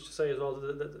we should say as well,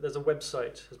 there's a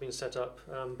website has been set up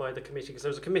by the committee, because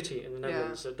there's a committee in the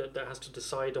Netherlands that has to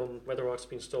decide on whether art's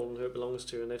been stolen, who it belongs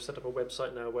to, and they've set up a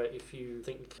website now where if you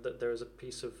think that there is a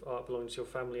piece of art belonging to your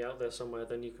family out there somewhere,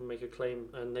 then you can make a claim,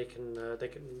 and they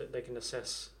can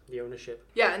assess the ownership.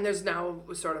 Yeah, and there's now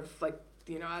sort of like,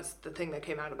 as the thing that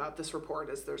came out about this report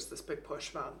is there's this big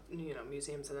push about,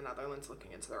 museums in the Netherlands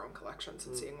looking into their own collections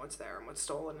and seeing what's there and what's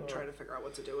stolen and trying to figure out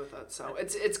what to do with it. So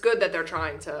it's good that they're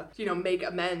trying to, make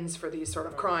amends for these sort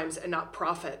of crimes and not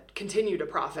continue to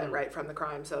profit, right, from the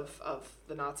crimes of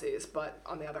the Nazis. But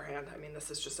on the other hand, I mean,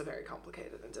 this is just a very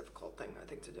complicated and difficult thing, I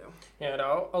think, to do. Yeah, there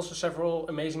are also several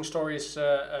amazing stories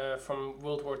from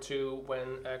World War II when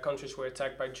countries were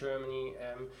attacked by Germany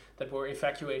that were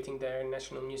evacuating their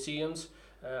national museums.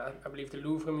 I believe the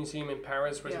Louvre Museum in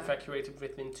Paris was evacuated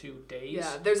within 2 days.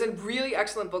 Yeah, there's a really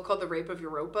excellent book called The Rape of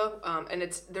Europa, and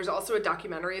there's also a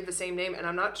documentary of the same name, and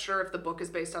I'm not sure if the book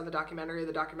is based on the documentary or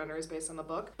the documentary is based on the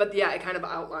book. But yeah, it kind of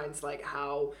outlines like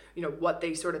how, what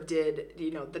they sort of did,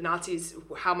 the Nazis,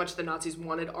 how much the Nazis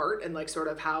wanted art and like sort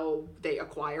of how they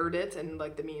acquired it and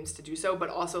like the means to do so, but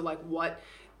also like what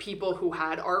people who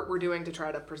had art were doing to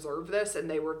try to preserve this. And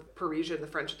the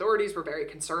French authorities were very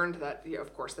concerned that,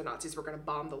 of course, the Nazis were going to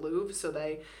bomb the Louvre, so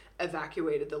they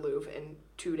evacuated the Louvre in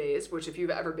 2 days, which if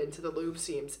you've ever been to the Louvre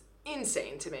seems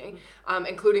insane to me,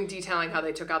 including detailing how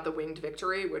they took out the Winged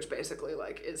Victory, which basically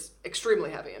like is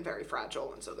extremely heavy and very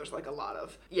fragile. And so there's like a lot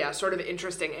of sort of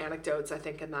interesting anecdotes, I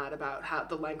think, in that about how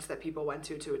the lengths that people went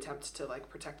to attempt to like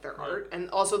protect their art,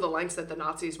 and also the lengths that the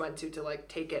Nazis went to like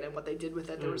take it and what they did with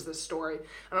it. There was this story,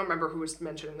 I don't remember who was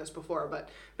mentioning this before, but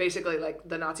basically like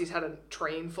the Nazis had a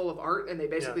train full of art and they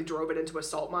basically drove it into a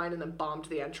salt mine and then bombed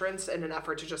the entrance in an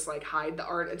effort to just like hide the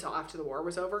art until after the war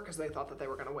was over, because they thought that they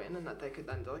were going to win and that they could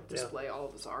then like display all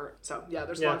of this art. So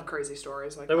there's a lot of crazy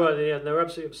stories like they were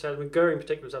absolutely obsessed. I mean, Goering in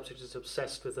particular was absolutely just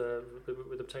obsessed with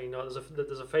obtaining art.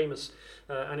 There's a famous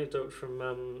anecdote from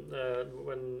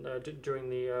when during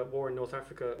the war in North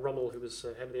Africa, Rommel, who was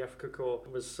head of the Africa Corps,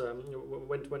 was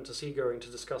went to see Goering to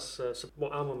discuss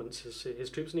what armaments his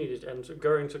troops needed, and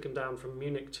Goering took him down from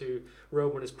Munich to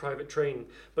Rome on his private train.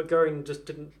 But Goering just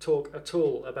didn't talk at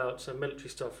all about military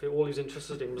stuff. All he was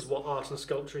interested in was what art and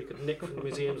sculpture he could nick from the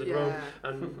museums in Rome.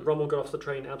 And Rommel got off the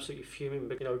train absolutely fuming.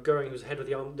 But Goering, who was head of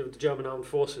the German armed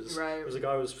forces, was the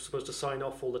guy who was supposed to sign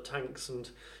off all the tanks and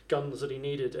guns that he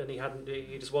needed, and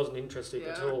he just wasn't interested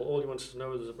at all. All he wanted to know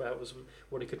was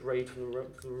what he could raid from the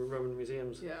Roman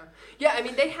museums. I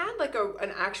mean, they had like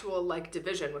an actual like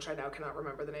division, which I now cannot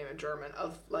remember the name in German,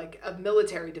 of like a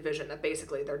military division that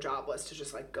basically their job was to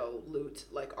just like go loot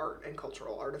like art and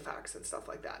cultural artifacts and stuff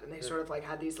like that. And they sort of like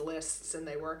had these lists, and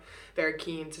they were very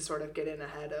keen to sort of get in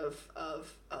ahead of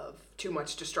too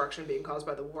much destruction being caused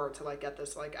by the war to like get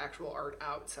this like actual art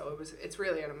out. So it's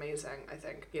really an amazing, I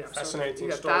think,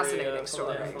 fascinating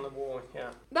story from the war.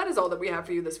 That is all that we have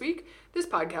for you this week. This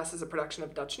podcast is a production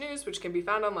of Dutch News, which can be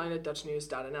found online at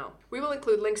dutchnews.nl. We will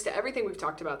include links to everything we've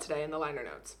talked about today in the liner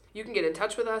notes. You can get in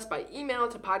touch with us by email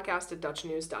to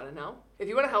podcast@dutchnews.nl. If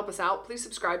you want to help us out, please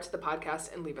subscribe to the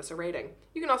podcast and leave us a rating.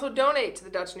 You can also donate to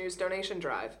the Dutch News donation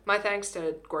drive. My thanks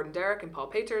to Gordon Derrick and Paul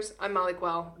Paters. I'm Molly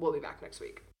Quell. We'll be back next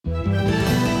week.